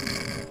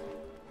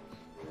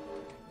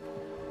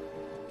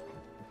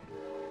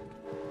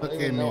 Look I at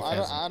don't, me, know,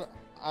 Pheasant.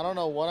 I don't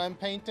know what I'm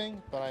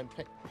painting, but I'm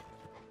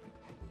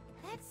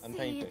Let's I'm see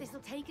painting. if this will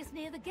take us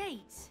near the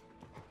gate.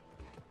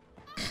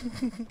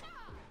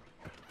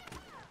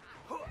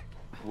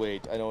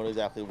 Wait, I know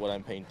exactly what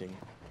I'm painting.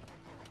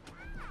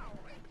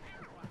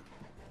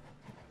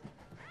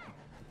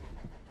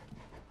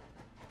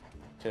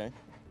 Okay.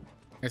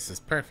 This is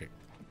perfect.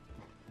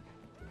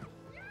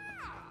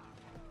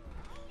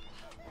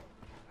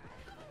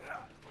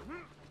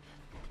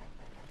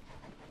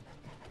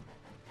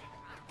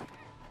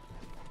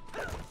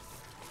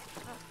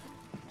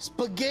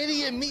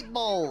 Spaghetti and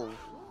meatball.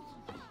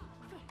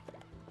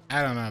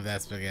 I don't know if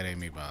that's spaghetti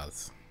and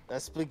meatballs.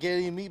 That's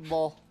spaghetti and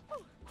meatball.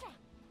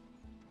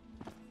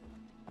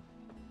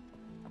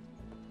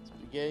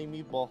 Spaghetti and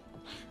meatball.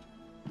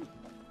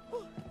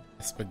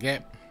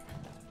 Spaghetti.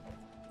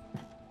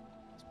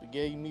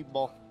 Spaghetti and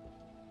meatball.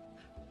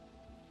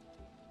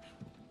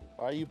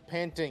 Why are you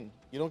panting?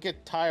 You don't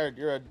get tired.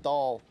 You're a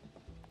doll.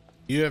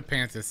 You have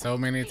panted so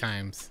many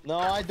times. No,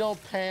 I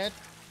don't pant.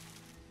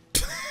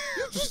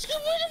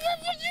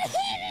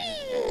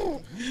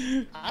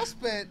 I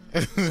spent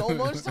so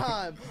much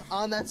time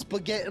on that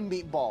spaghetti and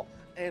meatball.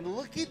 And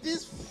look at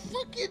this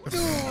fucking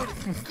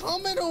dude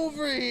coming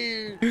over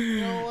here.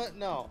 You know what?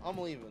 No, I'm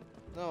leaving.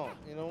 No,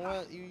 you know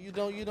what? You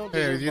don't Hey,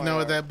 deserve you my know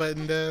what art. that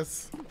button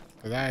does?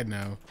 Cause I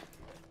know.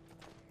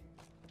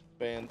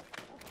 Banned.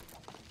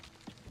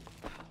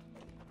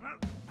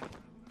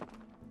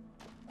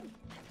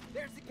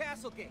 There's the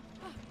castle gate.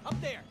 Up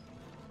there.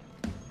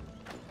 I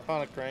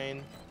found a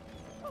crane.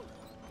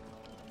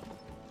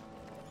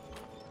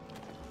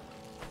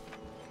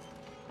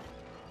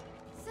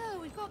 So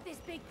we've got this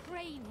big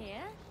crane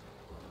here.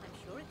 I'm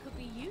sure it could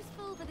be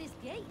useful for this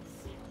gate.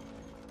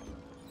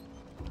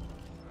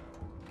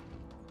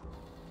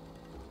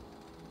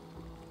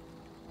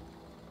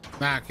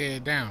 Knock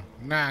it down.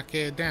 Knock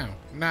it down.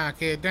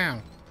 Knock it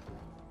down.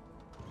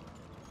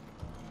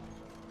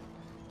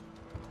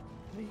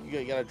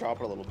 You gotta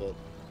drop it a little bit.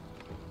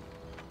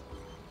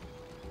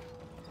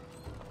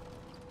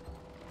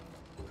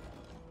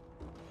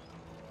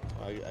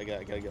 I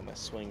gotta get my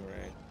swing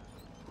right.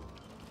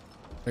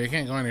 But you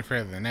can't go any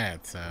further than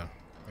that, so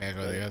I gotta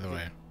go the other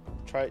way.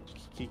 Try it.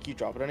 Can you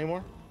drop it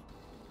anymore?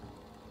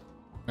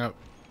 Nope.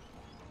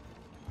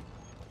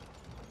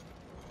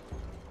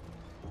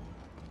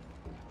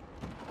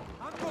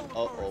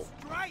 Uh-oh.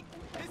 Strike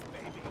this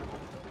baby.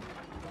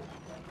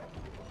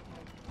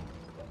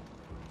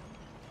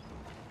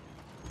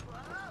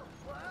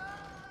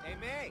 Hey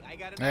May, I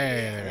got an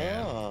Hey, idea. there we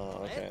go.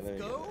 Oh, okay. Let's There you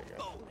go go. There you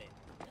go. bowling.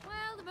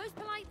 Well, the most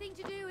polite thing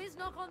to do is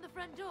knock on the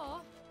front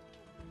door.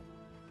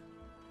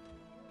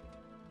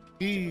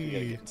 You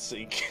gotta E. get in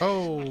sync.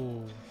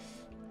 Oh.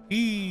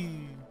 E.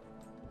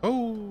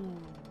 Oh.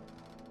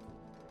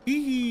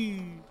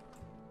 E.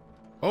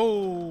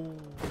 Oh.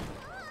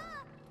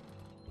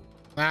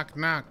 Knock,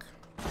 knock.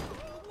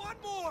 One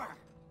more.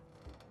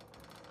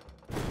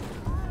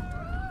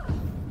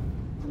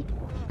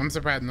 I'm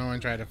surprised no one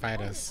tried to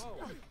fight us.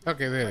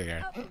 Okay, there they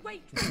are.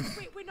 Wait,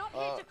 we're not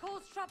here to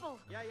cause trouble.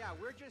 Yeah,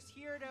 we're just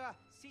here to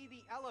see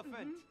the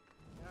elephant.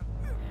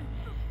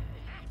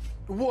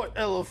 What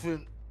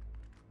elephant?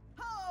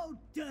 How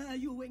dare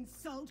you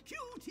insult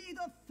Cutie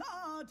the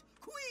Third,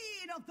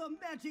 Queen of the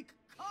Magic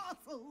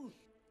Castle?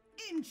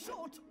 In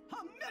short,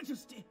 Her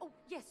Majesty. Oh,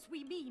 yes,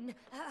 we mean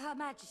Her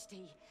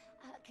Majesty.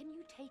 Can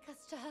you take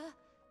us to her?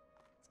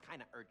 It's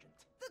kind of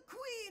urgent. The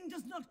Queen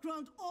does not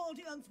grant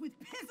audience with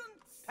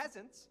peasants.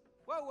 Peasants?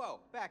 Whoa,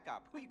 back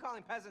up. Who you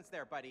calling peasants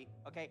there, buddy?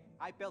 Okay,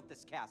 I built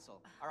this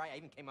castle. All right, I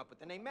even came up with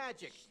the name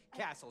Magic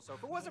Castle. So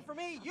if it wasn't for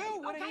me, you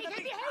wouldn't Okay, even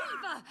be...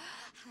 behave!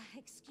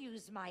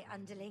 Excuse my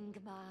underling,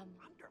 ma'am.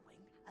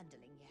 Underling?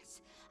 Underling,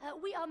 yes.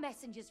 We are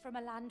messengers from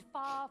a land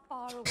far,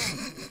 far away.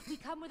 We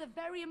come with a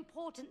very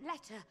important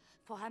letter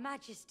for Her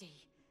Majesty.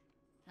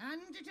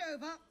 Hand it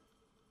over.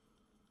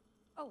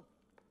 Oh,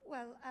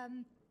 well,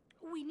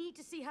 we need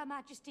to see Her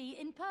Majesty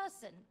in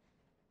person.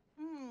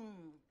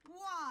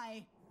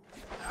 Why?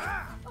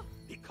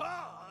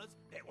 Because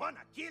they want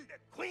to kill the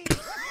queen.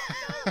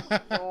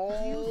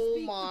 Oh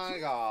my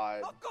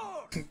god. Of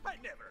course, I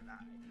never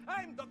lie.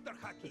 I'm Dr.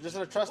 Haki. You're just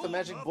gonna trust the Full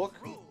magic of book?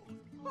 rules.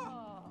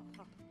 Oh.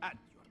 At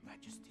your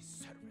majesty's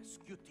service,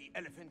 Cutie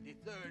Elephant the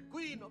Third,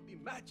 Queen of the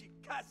Magic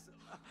Castle.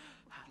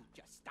 You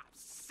just stop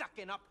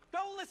sucking up.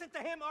 Don't listen to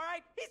him, all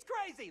right? He's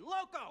crazy,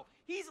 loco.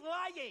 He's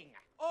lying.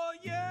 Oh,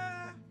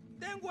 yeah?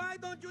 Then why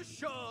don't you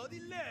show the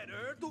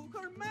letter to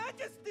Her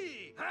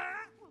Majesty?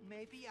 Huh? Well,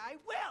 maybe I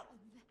will.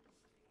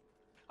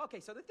 Okay,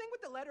 so the thing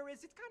with the letter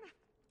is it's kind of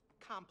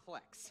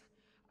complex.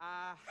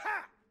 Ha!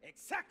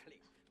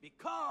 Exactly.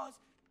 Because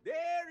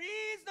there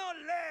is no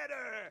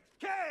letter.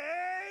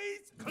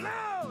 Case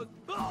closed.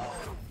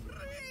 Oh!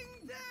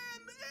 Bring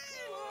them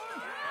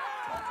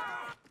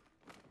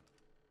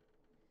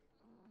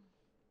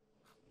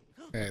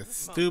in! That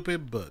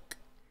stupid book.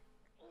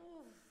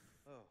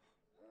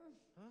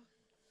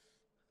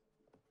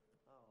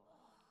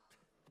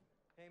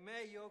 Hey,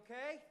 May, you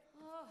okay?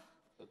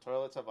 The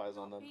toilets have eyes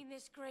on them. Been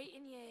this great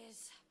in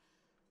years.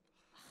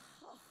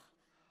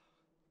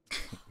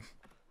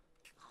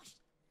 Gosh,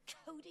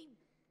 Cody,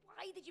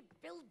 why did you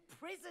build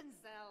prison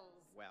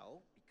cells?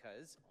 Well,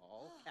 because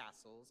all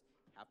castles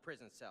have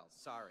prison cells.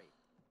 Sorry.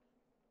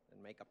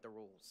 Then make up the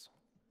rules.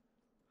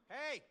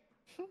 Hey!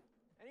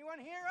 Anyone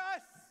hear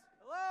us?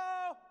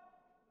 Hello?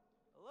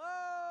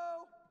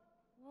 Hello?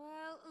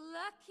 Well,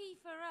 lucky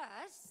for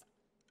us,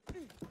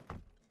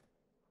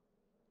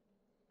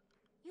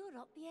 you're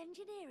not the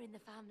engineer in the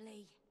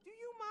family. Do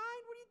you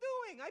mind? What are you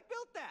doing? I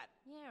built that.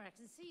 Yeah, I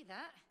can see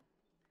that.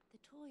 The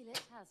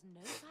toilet has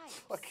no pipes.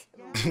 Fuck.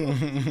 Yeah,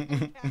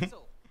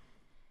 castle.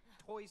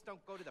 Toys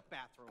don't go to the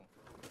bathroom.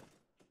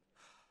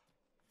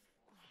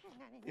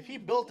 If he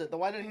built it, then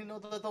why didn't he know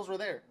that those were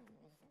there?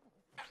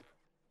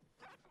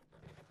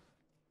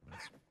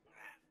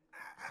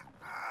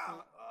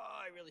 Oh,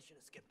 I really should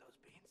have skipped those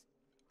beans.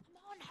 Come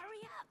on,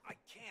 hurry up. I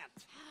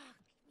can't.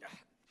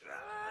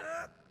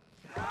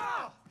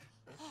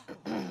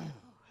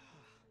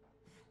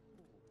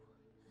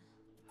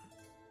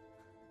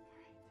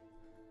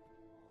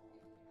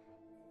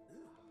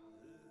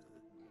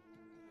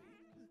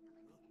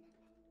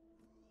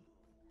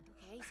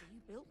 Okay, so you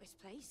built this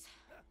place.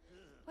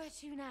 Where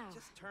to now?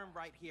 Just turn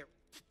right here.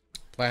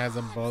 Play has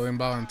a bowling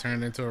ball and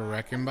turned into a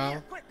wrecking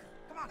ball. Quick,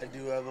 come on. I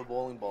do have a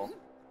bowling ball.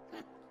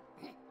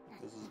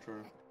 This is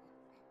true.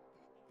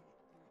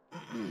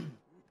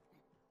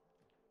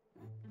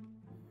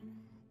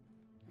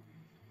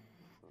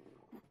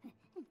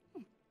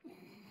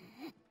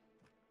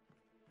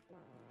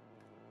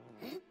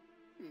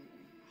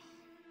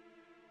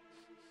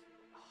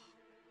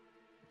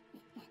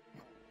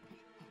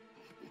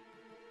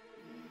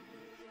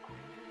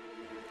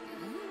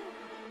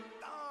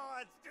 Oh,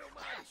 it's too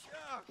much.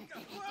 Oh,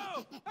 God.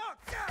 Whoa! Oh,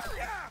 God,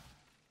 yeah!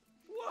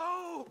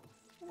 Whoa!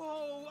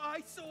 Whoa,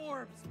 ice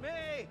orbs!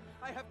 May!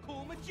 I have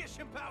cool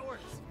magician powers!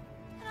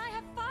 And I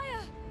have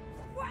fire!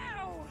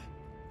 Wow!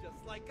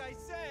 Just like I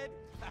said,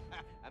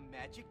 a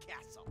magic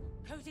castle.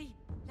 Cody,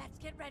 let's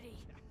get ready.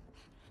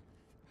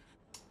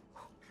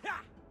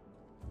 Ha!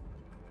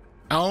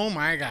 Oh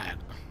my god.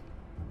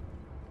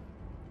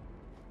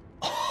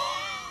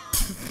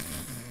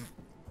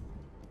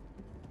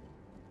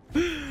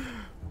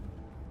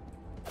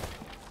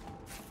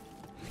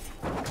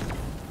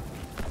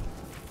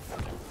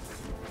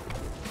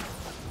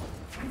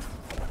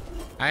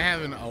 I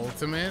have an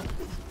ultimate.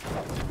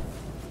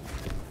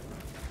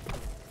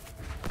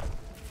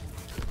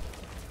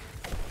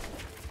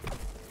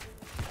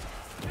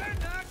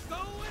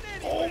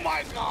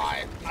 my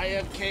god! I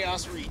have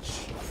Chaos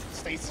Reach.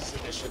 Stasis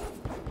Edition.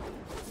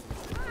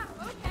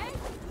 Wow, okay.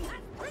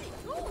 That's pretty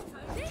cool,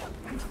 Toadie.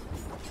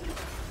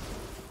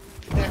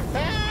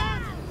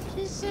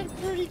 She said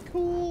pretty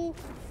cool.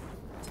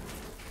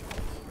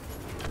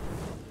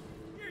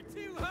 You're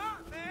too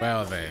hot, man.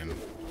 Well then.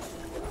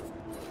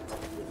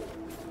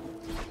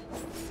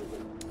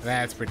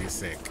 That's pretty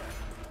sick.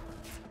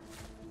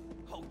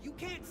 Oh, you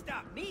can't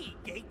stop me,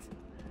 Gate.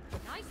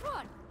 Nice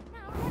one.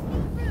 Now let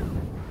me through.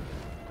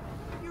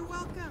 You're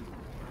welcome.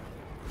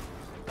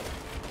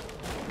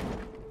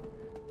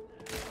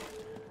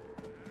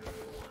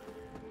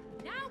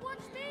 Now watch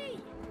me.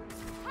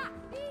 Ha!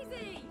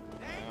 Easy.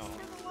 Thanks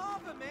for the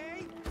lava,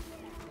 May.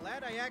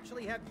 Glad I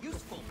actually have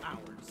useful powers.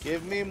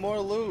 Give me more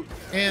loot.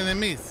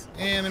 Enemies.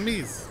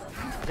 Enemies.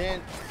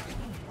 Dan,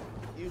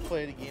 you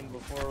played a game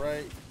before,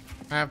 right?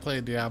 I've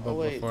played Diablo Oh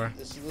wait, before.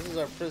 this is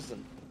our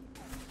prison.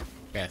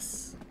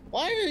 Yes.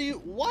 Why are you?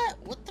 What?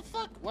 What the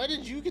fuck? Why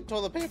did you get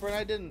toilet paper and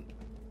I didn't?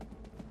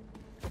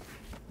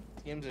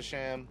 This game's a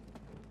sham.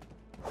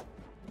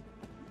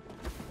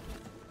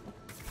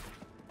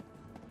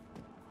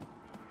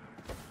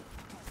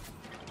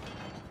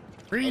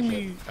 Free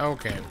me.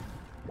 Okay.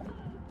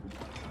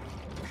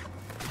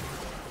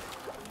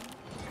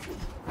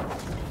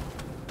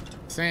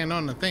 Saying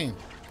on the thing.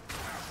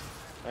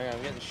 Hang on,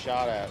 I'm getting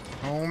shot at.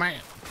 Oh man.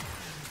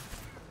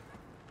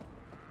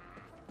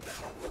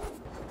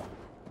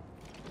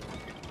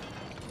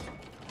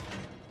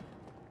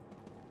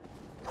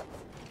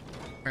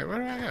 Wait, where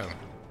do I go?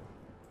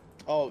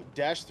 Oh,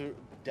 dash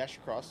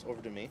across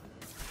over to me,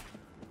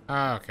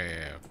 Oh, okay,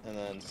 yeah. and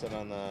then sit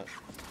on the.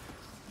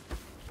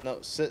 No,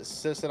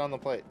 sit on the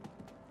plate.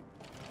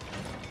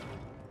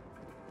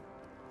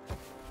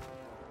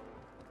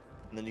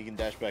 And then you can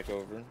dash back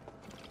over.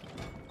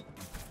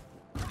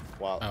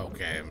 Wow.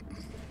 Okay.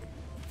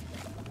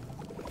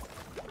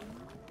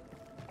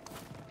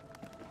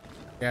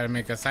 Gotta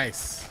make us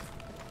ice.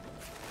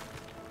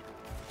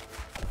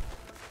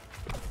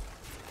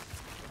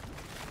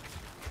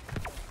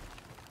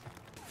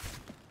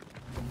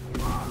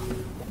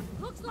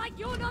 Looks like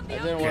you're not the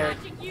That only didn't work.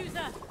 magic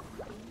user.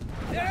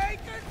 Take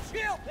a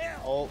chill pill.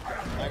 Oh,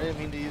 I didn't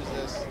mean to use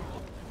this.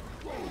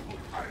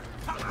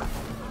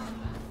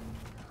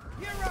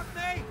 You're up,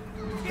 May.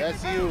 Give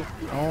That's it you.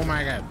 up. Oh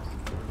my god.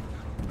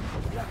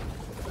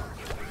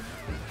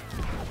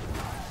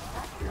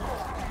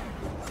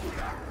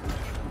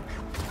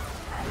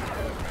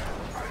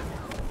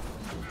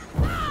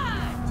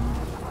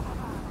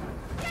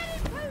 Get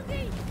him,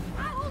 Toadie.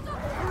 I hold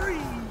up.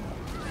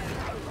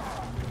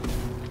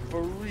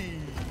 Free.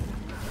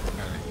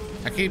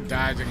 I keep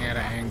dodging at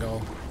an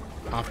angle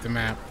off the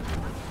map.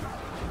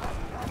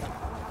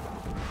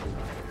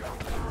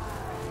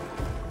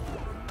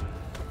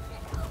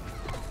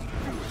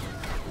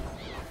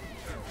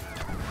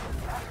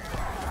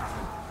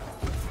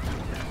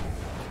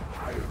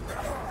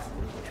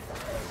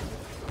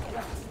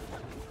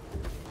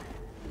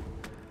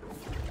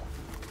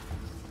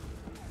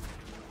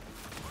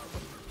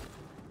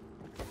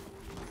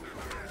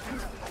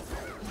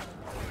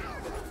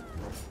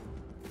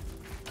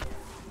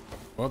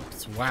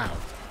 Whoops, wow.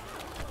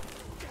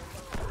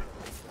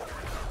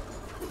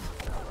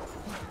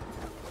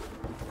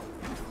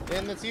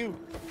 Dan, that's you.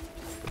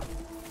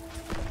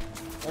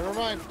 Never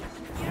mind.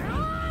 You're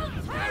all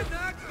You're toast.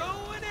 not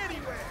going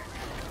anywhere.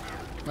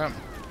 Well,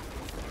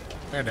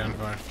 they're done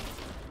for.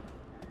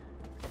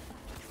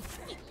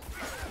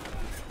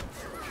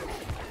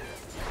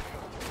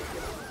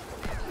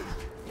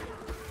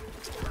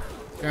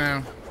 You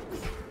know,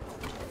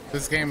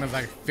 this game is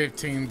like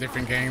 15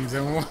 different games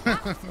in one.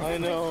 I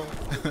know.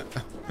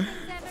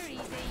 Never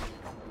easy.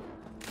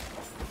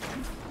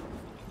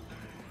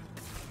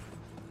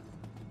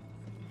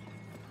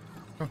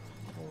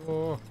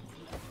 Oh.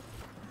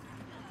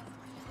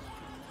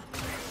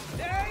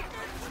 Take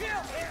a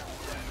chill pill.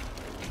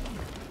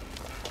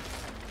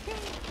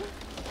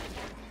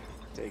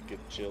 Take it,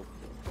 chill.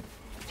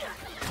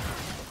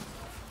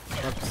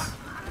 Whoops.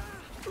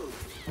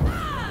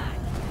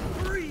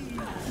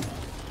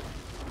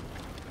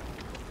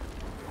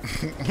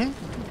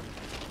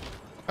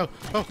 Oh,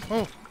 oh,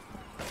 oh.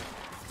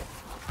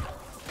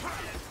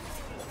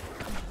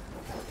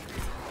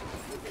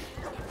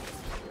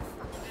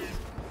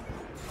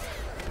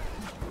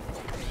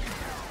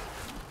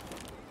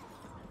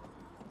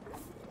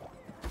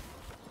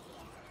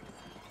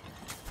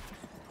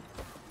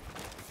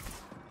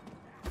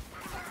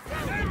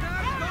 You're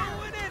not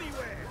going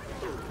anywhere.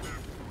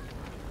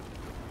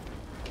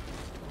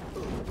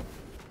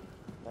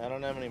 I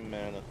don't have any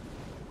mana.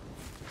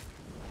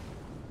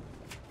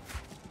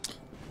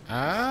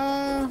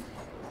 And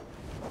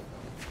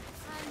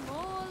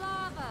more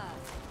lava.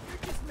 You're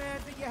just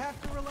mad that you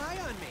have to rely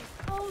on me.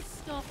 Oh,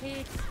 stop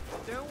it.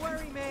 Don't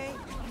worry, May.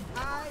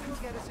 I will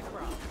get us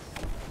across.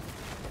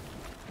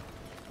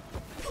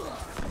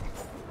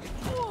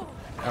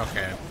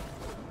 Okay.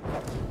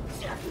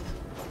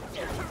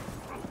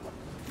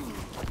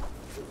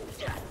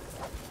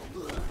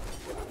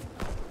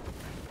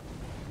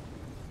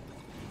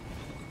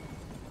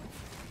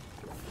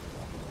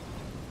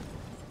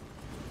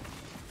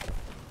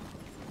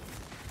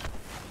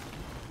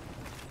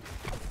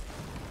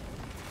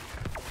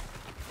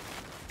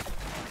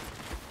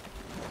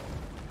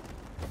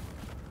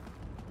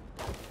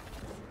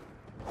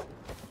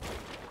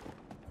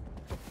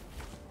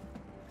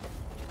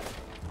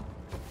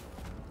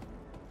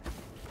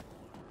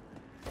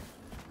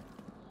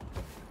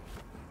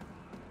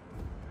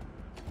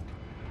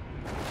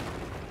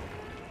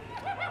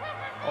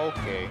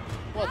 Okay.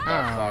 What the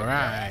All fuck?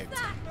 right.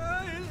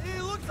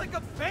 It looks like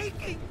a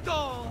baking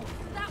doll.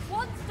 That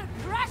wants to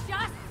crush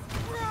us!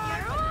 Run!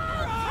 You're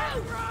all Run!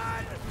 toast!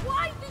 Run!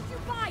 Why did you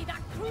buy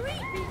that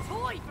creepy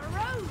toy for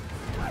Rose?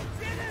 I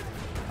didn't!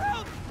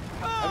 Help!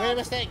 I made a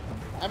mistake.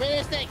 I made a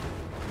mistake.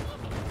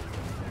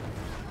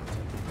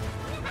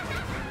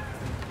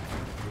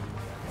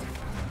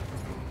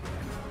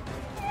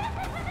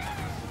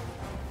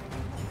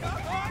 Come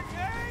on,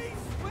 Jay!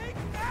 Swing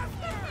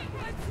faster!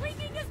 I'm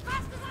swinging as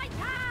fast as I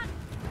can!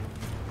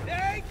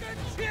 Take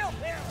a chill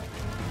pill!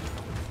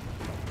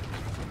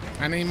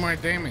 I need more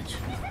damage.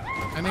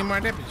 I need more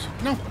damage.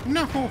 No,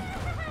 no.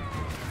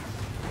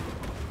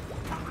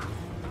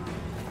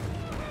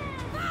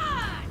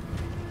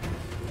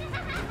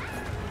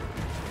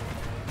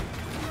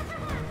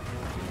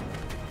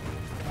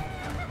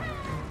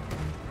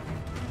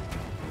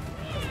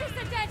 Is this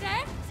a dead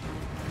end?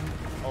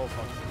 Oh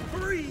fuck.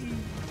 Freeze!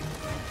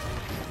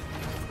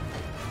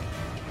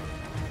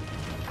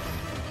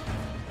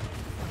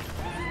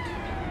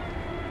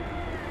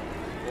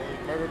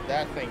 They murdered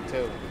that thing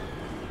too.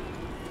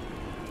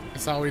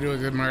 That's all we do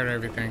is murder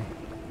everything.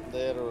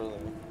 Literally.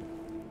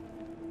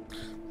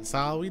 That's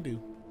all we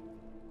do.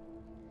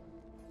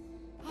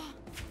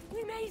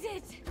 We made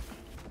it!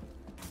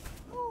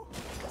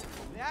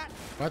 That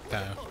What the?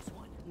 close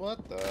one.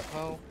 What the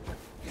hell?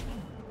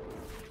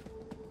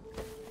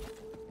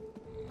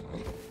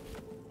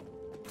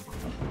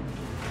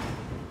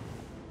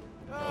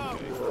 Oh,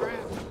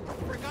 crap.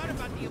 Forgot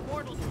about the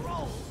Immortal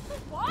Troll.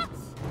 What?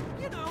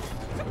 You know,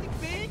 something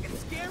big and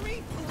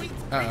scary who eats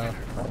Uh-oh.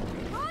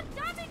 Can't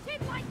damage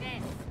him like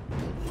this!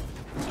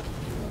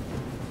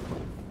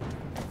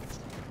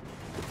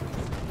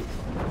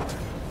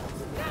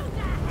 Go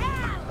to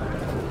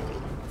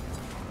hell!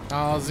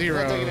 All Not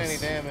zeros. taking any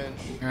damage.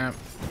 Yep.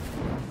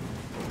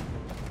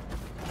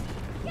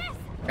 Yes!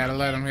 Gotta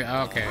let him hit.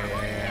 Okay,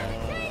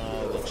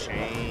 yeah, The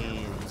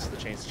chains. The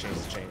chains, the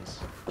chains, the chains.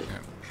 yeah.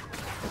 Yep.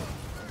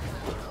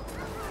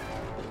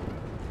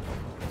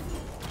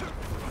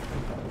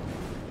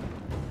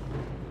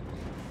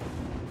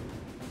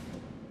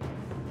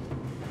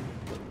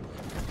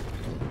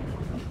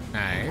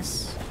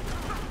 Nice.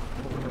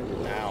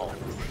 Ow.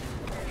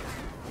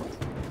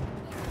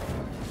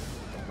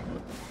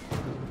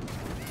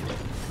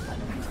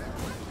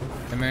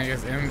 And then it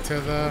gets into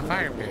the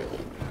fire pit.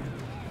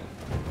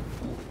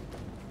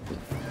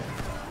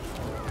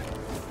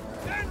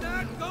 They're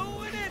not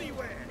going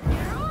anywhere.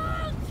 You're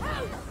all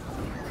toast!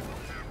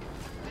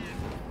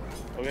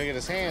 We gotta get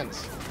his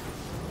hands.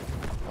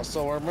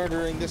 Also, we're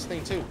murdering this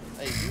thing too.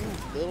 Hey, you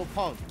little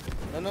punk.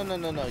 No, no, no,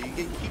 no, no. You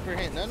keep your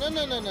hand. No, no,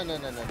 no, no, no, no,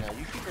 no, no, no.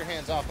 You keep your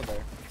hands off of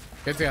there.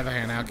 Get the other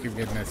hand. I'll keep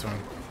getting this one.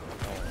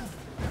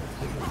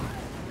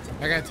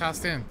 I got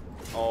tossed in.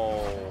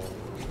 Oh.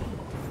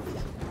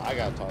 I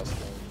got tossed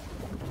in.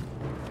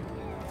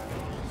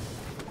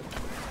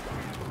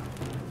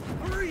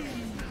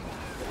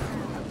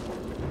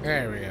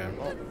 There we go.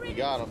 Oh, we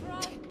got him.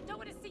 Don't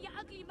want to see your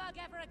ugly mug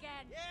ever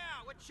again. Yeah,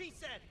 what she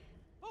said.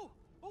 Oh,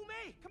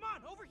 May, come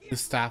on, over here.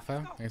 Mustafa,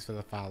 Let's go. thanks for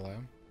the follow.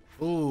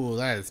 Ooh,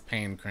 that is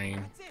pain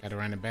cream. That's it. Gotta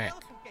run it back.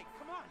 Elephant gate,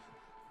 come on.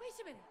 Wait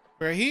a minute.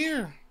 We're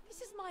here.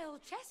 This is my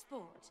old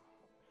chessboard.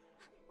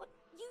 What?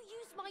 You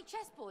used my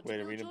chessboard Wait,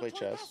 to are we build gonna your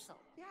play toy chess? castle?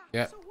 Yeah.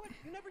 Yep. So what?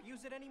 You never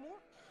use it anymore?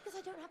 Because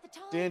I don't have the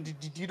time. Dan, do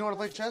you know how to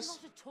play It's chess?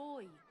 not a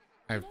toy.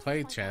 I've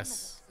played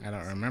chess. I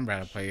don't remember how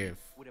to play it.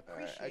 Would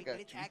Alright, I appreciate got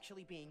that it's you.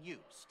 actually being used.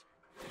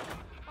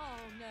 Oh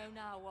no,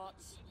 now what?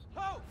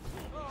 Oh!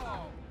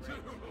 Oh! Great.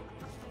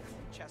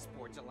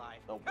 Chessboard's alive.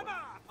 Oh, Come boy.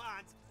 on,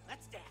 Pawns.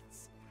 Let's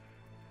dance.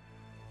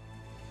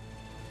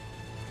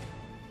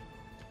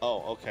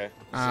 Oh, okay.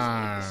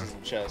 This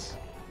isn't chess.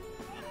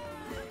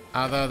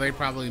 Although they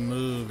probably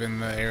move in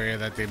the area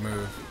that they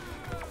move.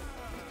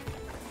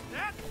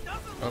 That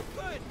doesn't look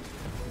good.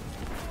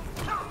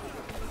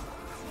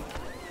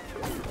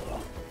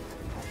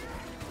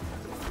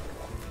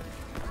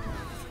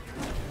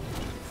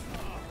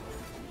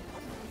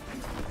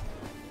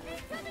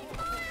 Incoming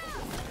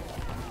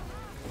fire!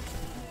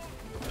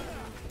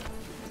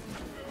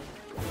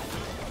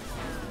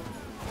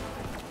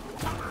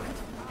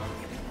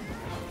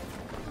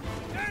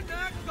 They're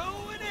not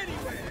going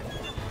anywhere.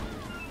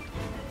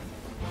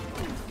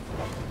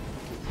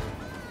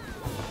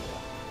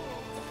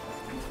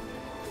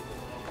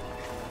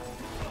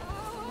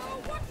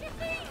 Oh, watch your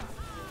feet!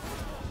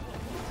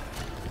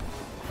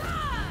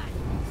 Die!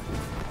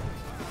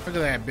 Look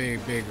at that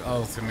big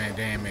ultimate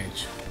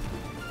damage.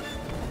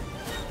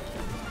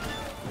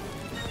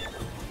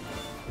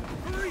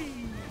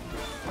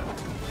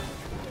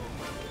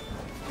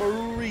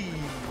 Free.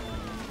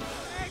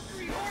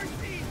 Angry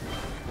horsey.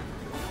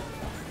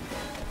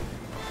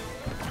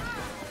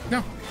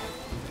 No.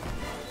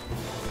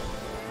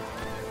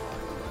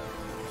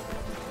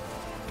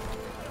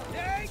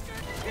 Take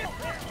a chill.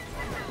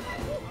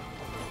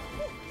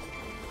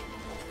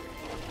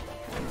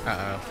 Uh-oh. I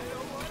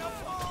don't want to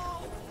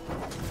fall.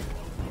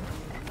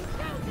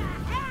 Go to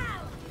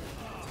hell!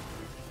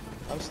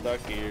 I'm stuck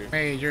here.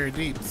 Hey, you're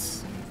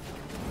deeps.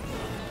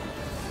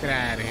 Get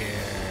out of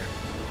here.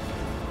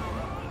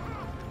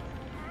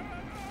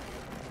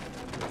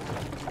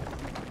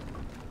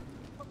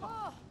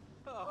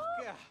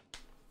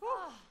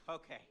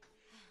 Okay,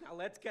 now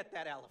let's get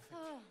that elephant.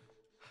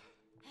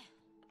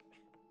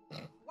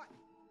 What?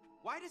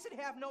 Why does it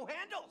have no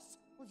handles?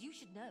 Well, you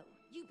should know.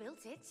 You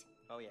built it.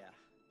 Oh yeah,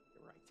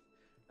 you're right.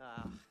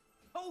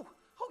 Oh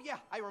yeah,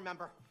 I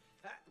remember.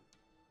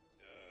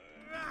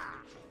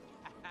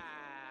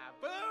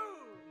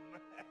 Boom!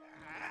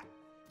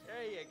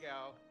 There you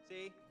go.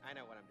 See, I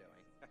know what I'm doing.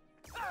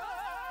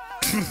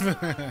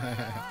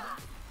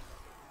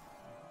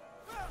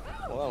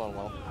 Well, I don't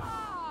know.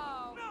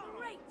 Oh,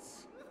 great.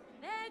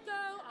 There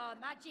go our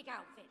magic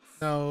outfits.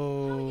 How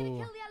are we gonna No.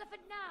 kill the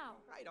elephant now?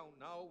 I don't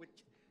know. Wait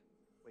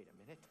a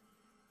minute.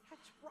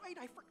 That's right.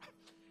 I forgot.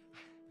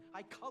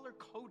 I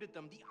color-coded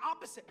them the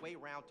opposite way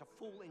around to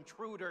fool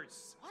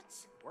intruders.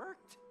 What?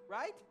 Worked,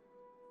 right?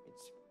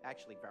 It's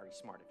actually very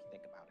smart if you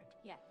think about it.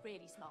 Yeah,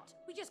 really smart.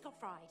 We just got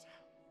fried.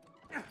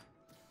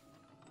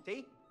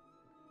 See?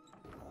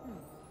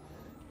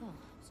 Oh,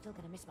 still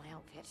gonna miss my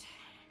outfit.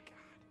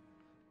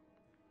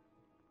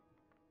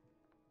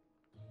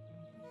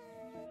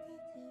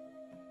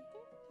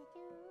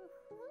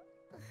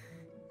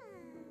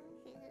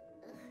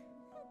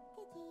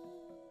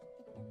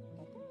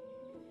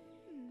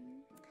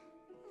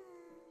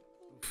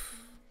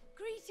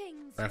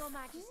 Greetings, Beth. Your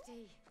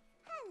Majesty.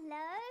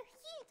 Hello,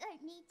 you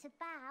don't need to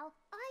bow.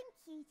 I'm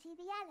Cutie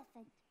the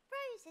elephant,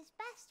 Rose's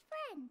best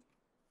friend.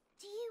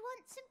 Do you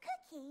want some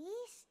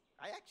cookies?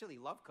 I actually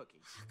love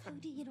cookies.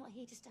 Cody, you're not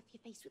here to stuff your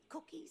face with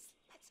cookies.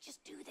 Let's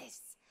just do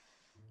this.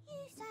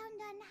 You sound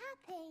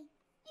unhappy.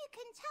 You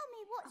can tell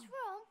me what's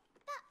wrong.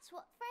 That's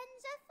what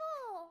friends are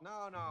for.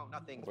 No,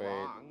 nothing's Wait.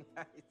 wrong.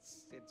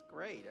 It's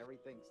great.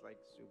 Everything's like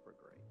super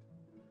great.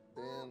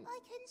 Then I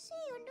can see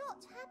you're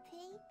not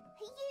happy.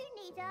 You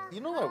need a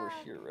you know why we're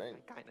hug. here, right?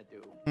 I kind of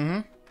do.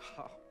 Mm-hmm.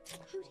 Oh.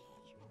 Cody,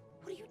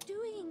 what are you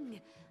doing?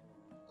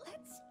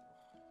 Let's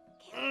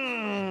kill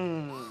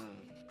Kill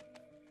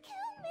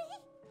me?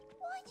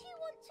 Why do you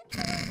want to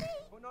kill me?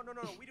 Oh, no.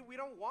 We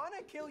don't want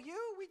to kill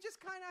you. We just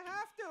kind of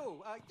have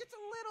to. Just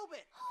a little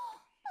bit.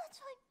 But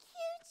I'm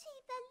Cutie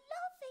the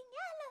loving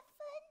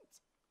elephant.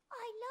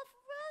 I love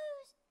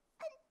Rose,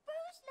 and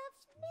Rose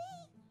loves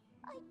me.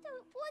 I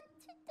don't want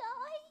to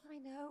die. I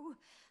know,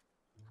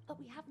 but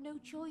we have no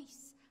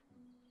choice.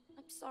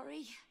 I'm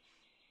sorry.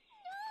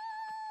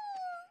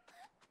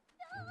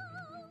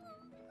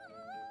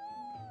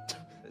 No!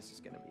 This is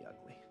gonna be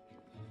ugly.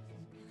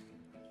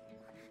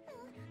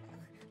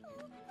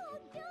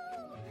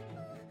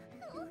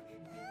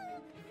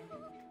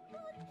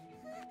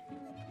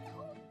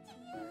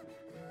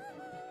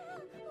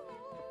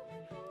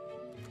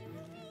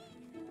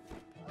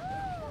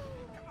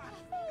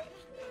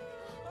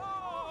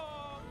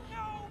 Oh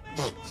no, man!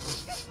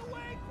 Get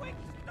away, quick!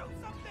 Do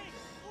something!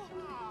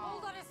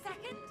 Hold on a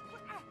second.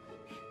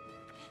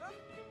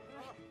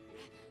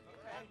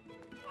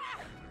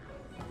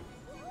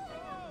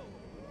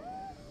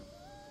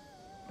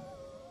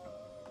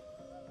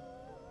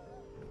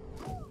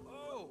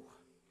 Oh,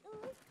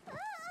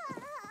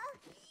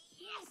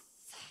 Yes!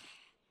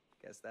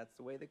 guess that's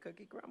the way the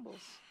cookie crumbles.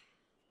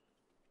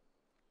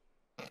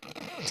 Cutie,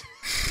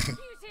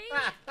 we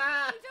don't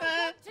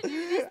want to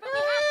do this, but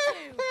we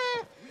have to.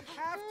 We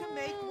have to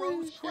make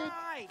Rose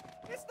cry.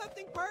 It's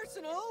nothing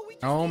personal. We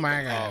just Oh need my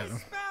to break God. the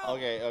spell.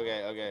 Okay.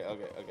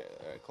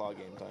 Alright, claw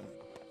game time.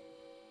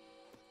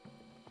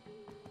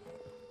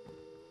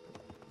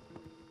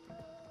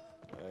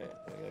 Alright,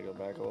 I gotta go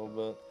back a little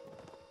bit.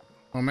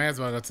 Well, may as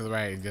well go to the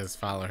right and just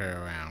follow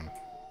her around.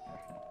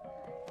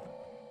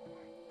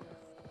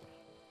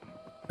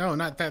 No,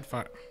 not that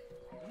far.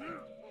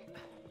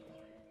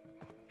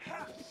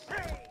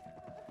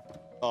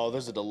 Oh,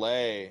 there's a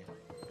delay.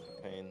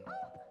 Pain.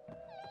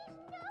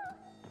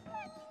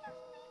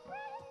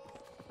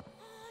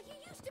 Oh, you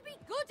used to be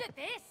good at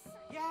this.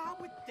 Yeah,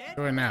 with dead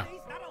Do it now.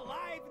 bodies, not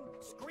alive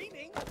and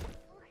screaming.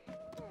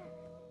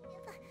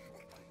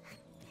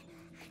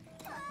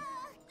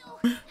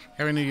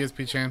 Happy New Year's,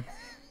 P-Chan.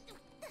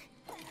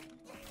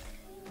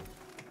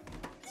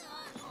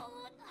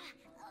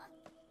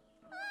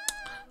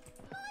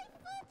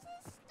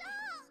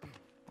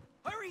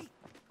 Hurry,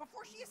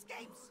 before she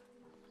escapes.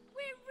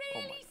 We're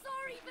really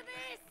sorry for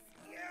this.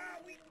 Yeah,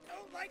 we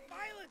don't like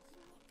violence.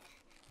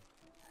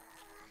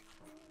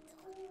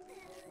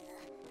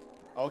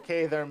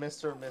 Okay there,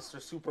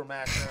 Mr. Super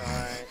Master,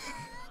 alright.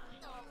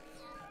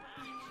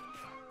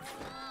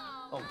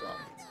 Oh god.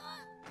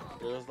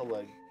 There's the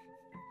leg.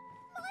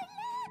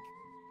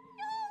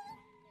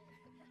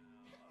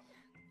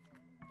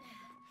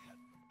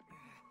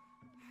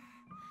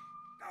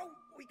 Go,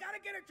 we gotta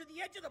get her to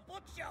the edge of the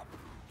bookshelf.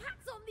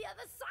 Cat's on the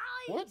other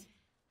side. What?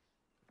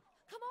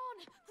 Come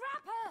on,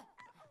 grab her.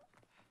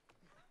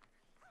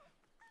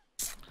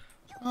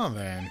 Oh,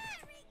 then.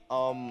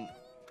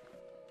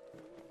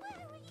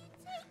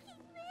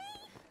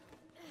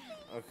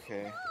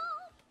 Okay.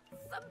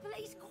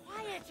 Someplace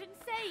quiet and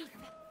safe.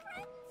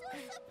 Friends are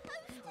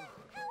supposed to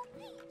help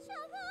each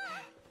other.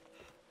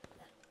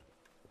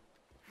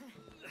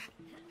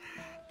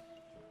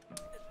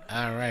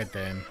 All right,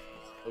 then.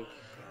 Okay.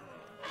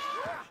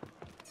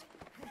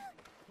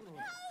 Rose,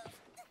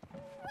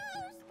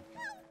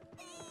 help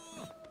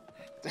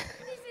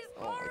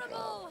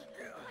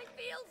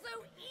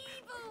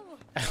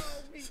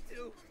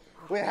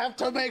We have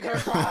to make her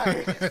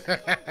cry.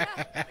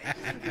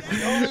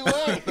 The only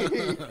way.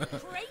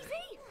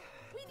 Crazy?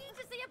 We need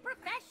to see a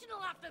professional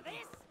after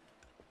this.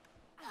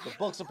 The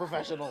book's a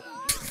professional.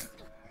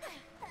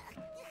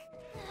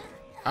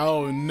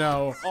 Oh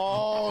no.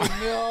 Oh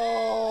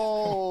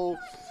no.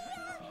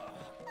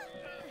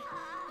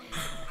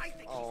 I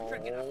think he's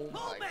tricking us. Oh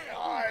Pull my me!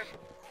 god.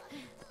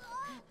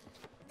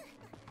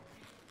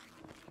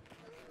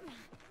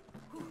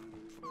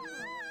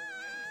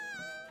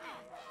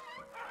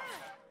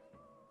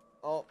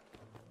 Oh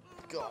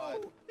god.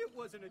 Oh, it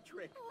wasn't a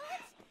trick.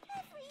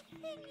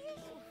 Everything is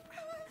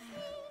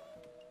fuzzy.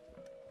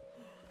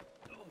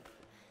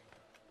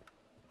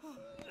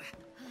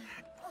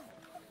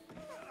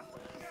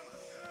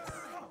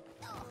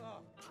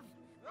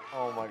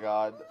 Oh my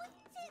god.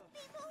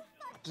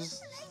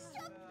 Just... Just. Let's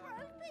jump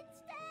rope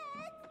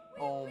instead.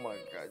 Oh my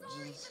god.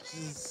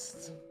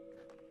 Just.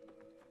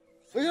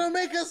 They're gonna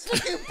make us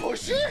fucking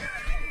push it?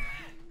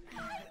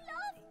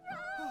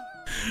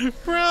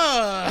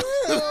 Bruh.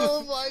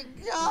 Oh my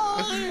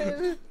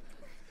god.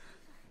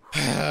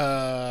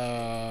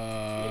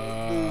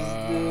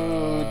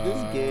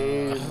 This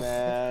game,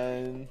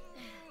 man.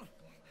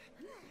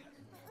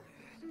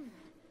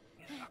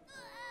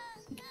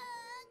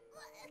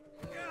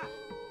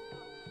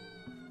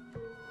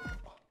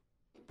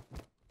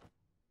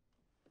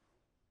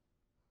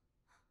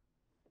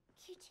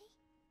 Cutie?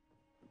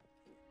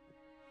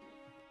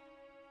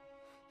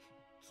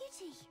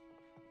 Cutie?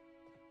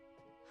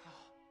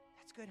 Oh,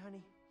 that's good,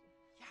 honey.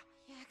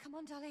 Yeah, come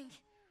on, darling.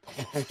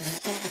 You okay?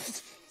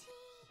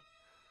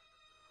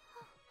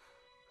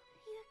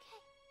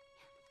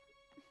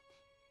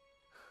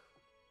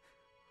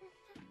 You're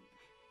broken.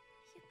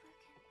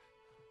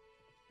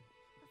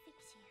 I'll fix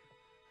you.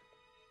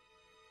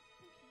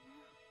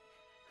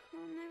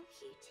 Oh no,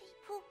 Cutie.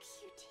 Poor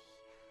Cutie.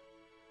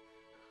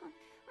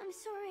 I'm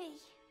sorry.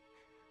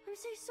 I'm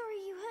so sorry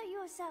you hurt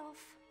yourself.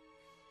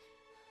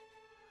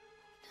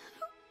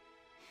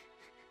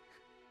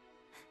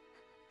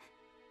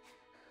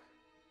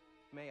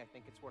 May, I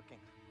think it's working.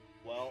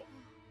 Well,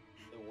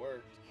 it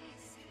worked.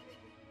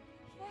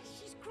 Yes,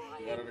 she's crying.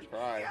 You got her to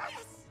cry.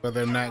 But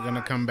they're not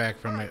gonna come back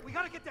from Alright, it. we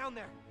gotta get down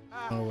there.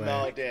 No way.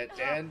 No,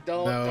 Dan,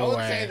 don't No say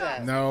way.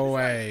 that. No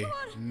way.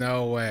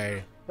 No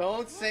way.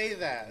 Don't say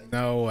that.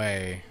 No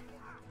way.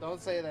 Don't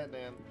say that,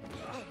 Dan.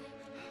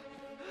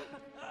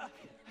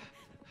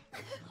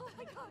 Oh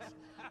my gosh.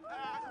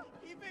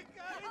 Keep it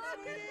going,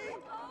 sweetie.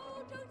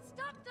 Oh, don't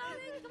stop,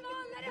 darling. Come on,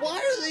 let it Why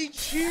are they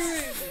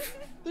cheering?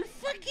 They're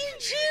fucking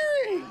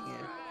cheering.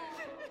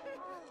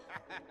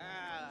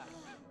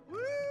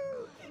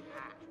 Woo!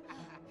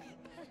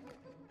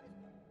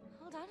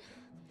 Hold on.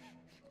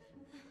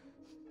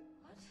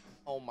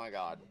 Oh my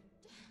god.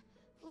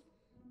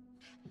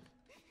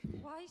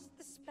 Why is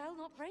the spell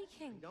not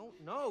breaking?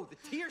 Don't know. The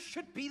tears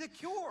should be the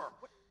cure.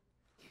 What?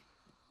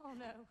 Oh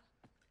no.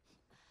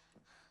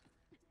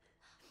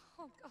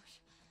 Oh gosh.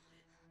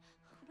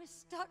 We're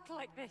stuck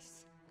like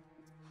this.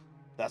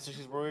 That's what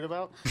she's worried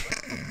about? No,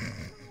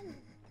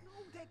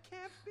 that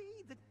can't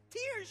be. The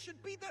tears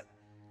should be the.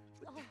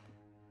 Oh.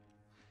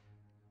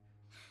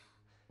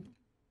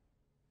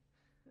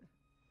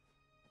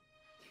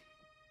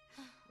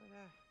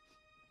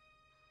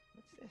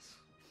 What's this?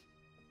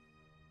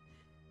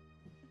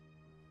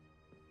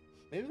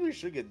 Maybe we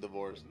should get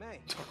divorced. May.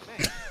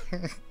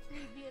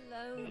 Leave me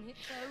alone.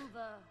 It's over.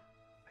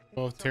 I think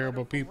Both it's a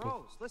terrible letter from people.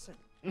 Rose. Listen,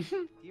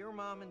 dear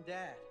Mom and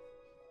Dad,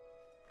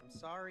 I'm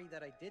sorry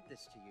that I did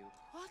this to you.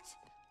 What?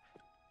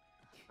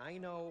 I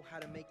know how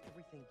to make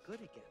everything good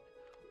again.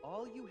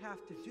 All you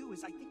have to do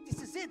is, I think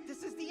this is it.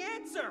 This is the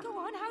answer. Go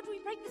on. How do we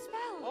break the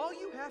spell? All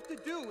you have to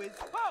do is,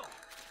 whoa!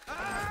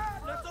 Ah,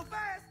 not so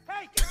fast!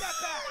 Hey, get that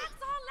back!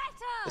 That's our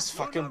letter. This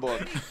fucking book.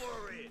 Ready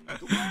for it.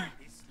 To work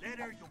this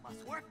letter, you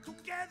must work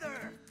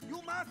together.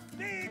 You must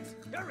fix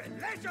your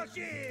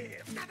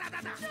relationship. Da, da,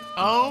 da, da.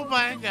 Oh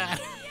my god.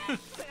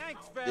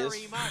 Thanks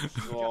very This. much.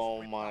 You Oh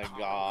just my ripped the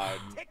god.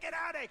 Take it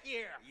out of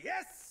here.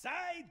 Yes,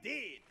 I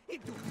did.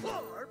 Into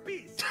 4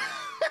 pieces.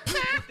 You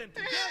put them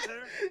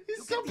together.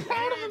 He's so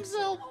proud of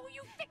himself. Oh,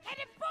 you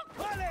thick-headed book.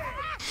 Pull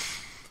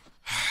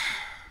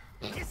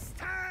it. It's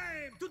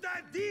time to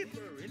dive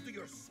deeper into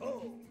your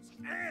souls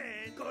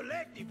and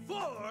collect the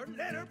 4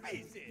 letter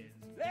pieces.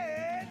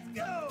 Let's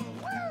go.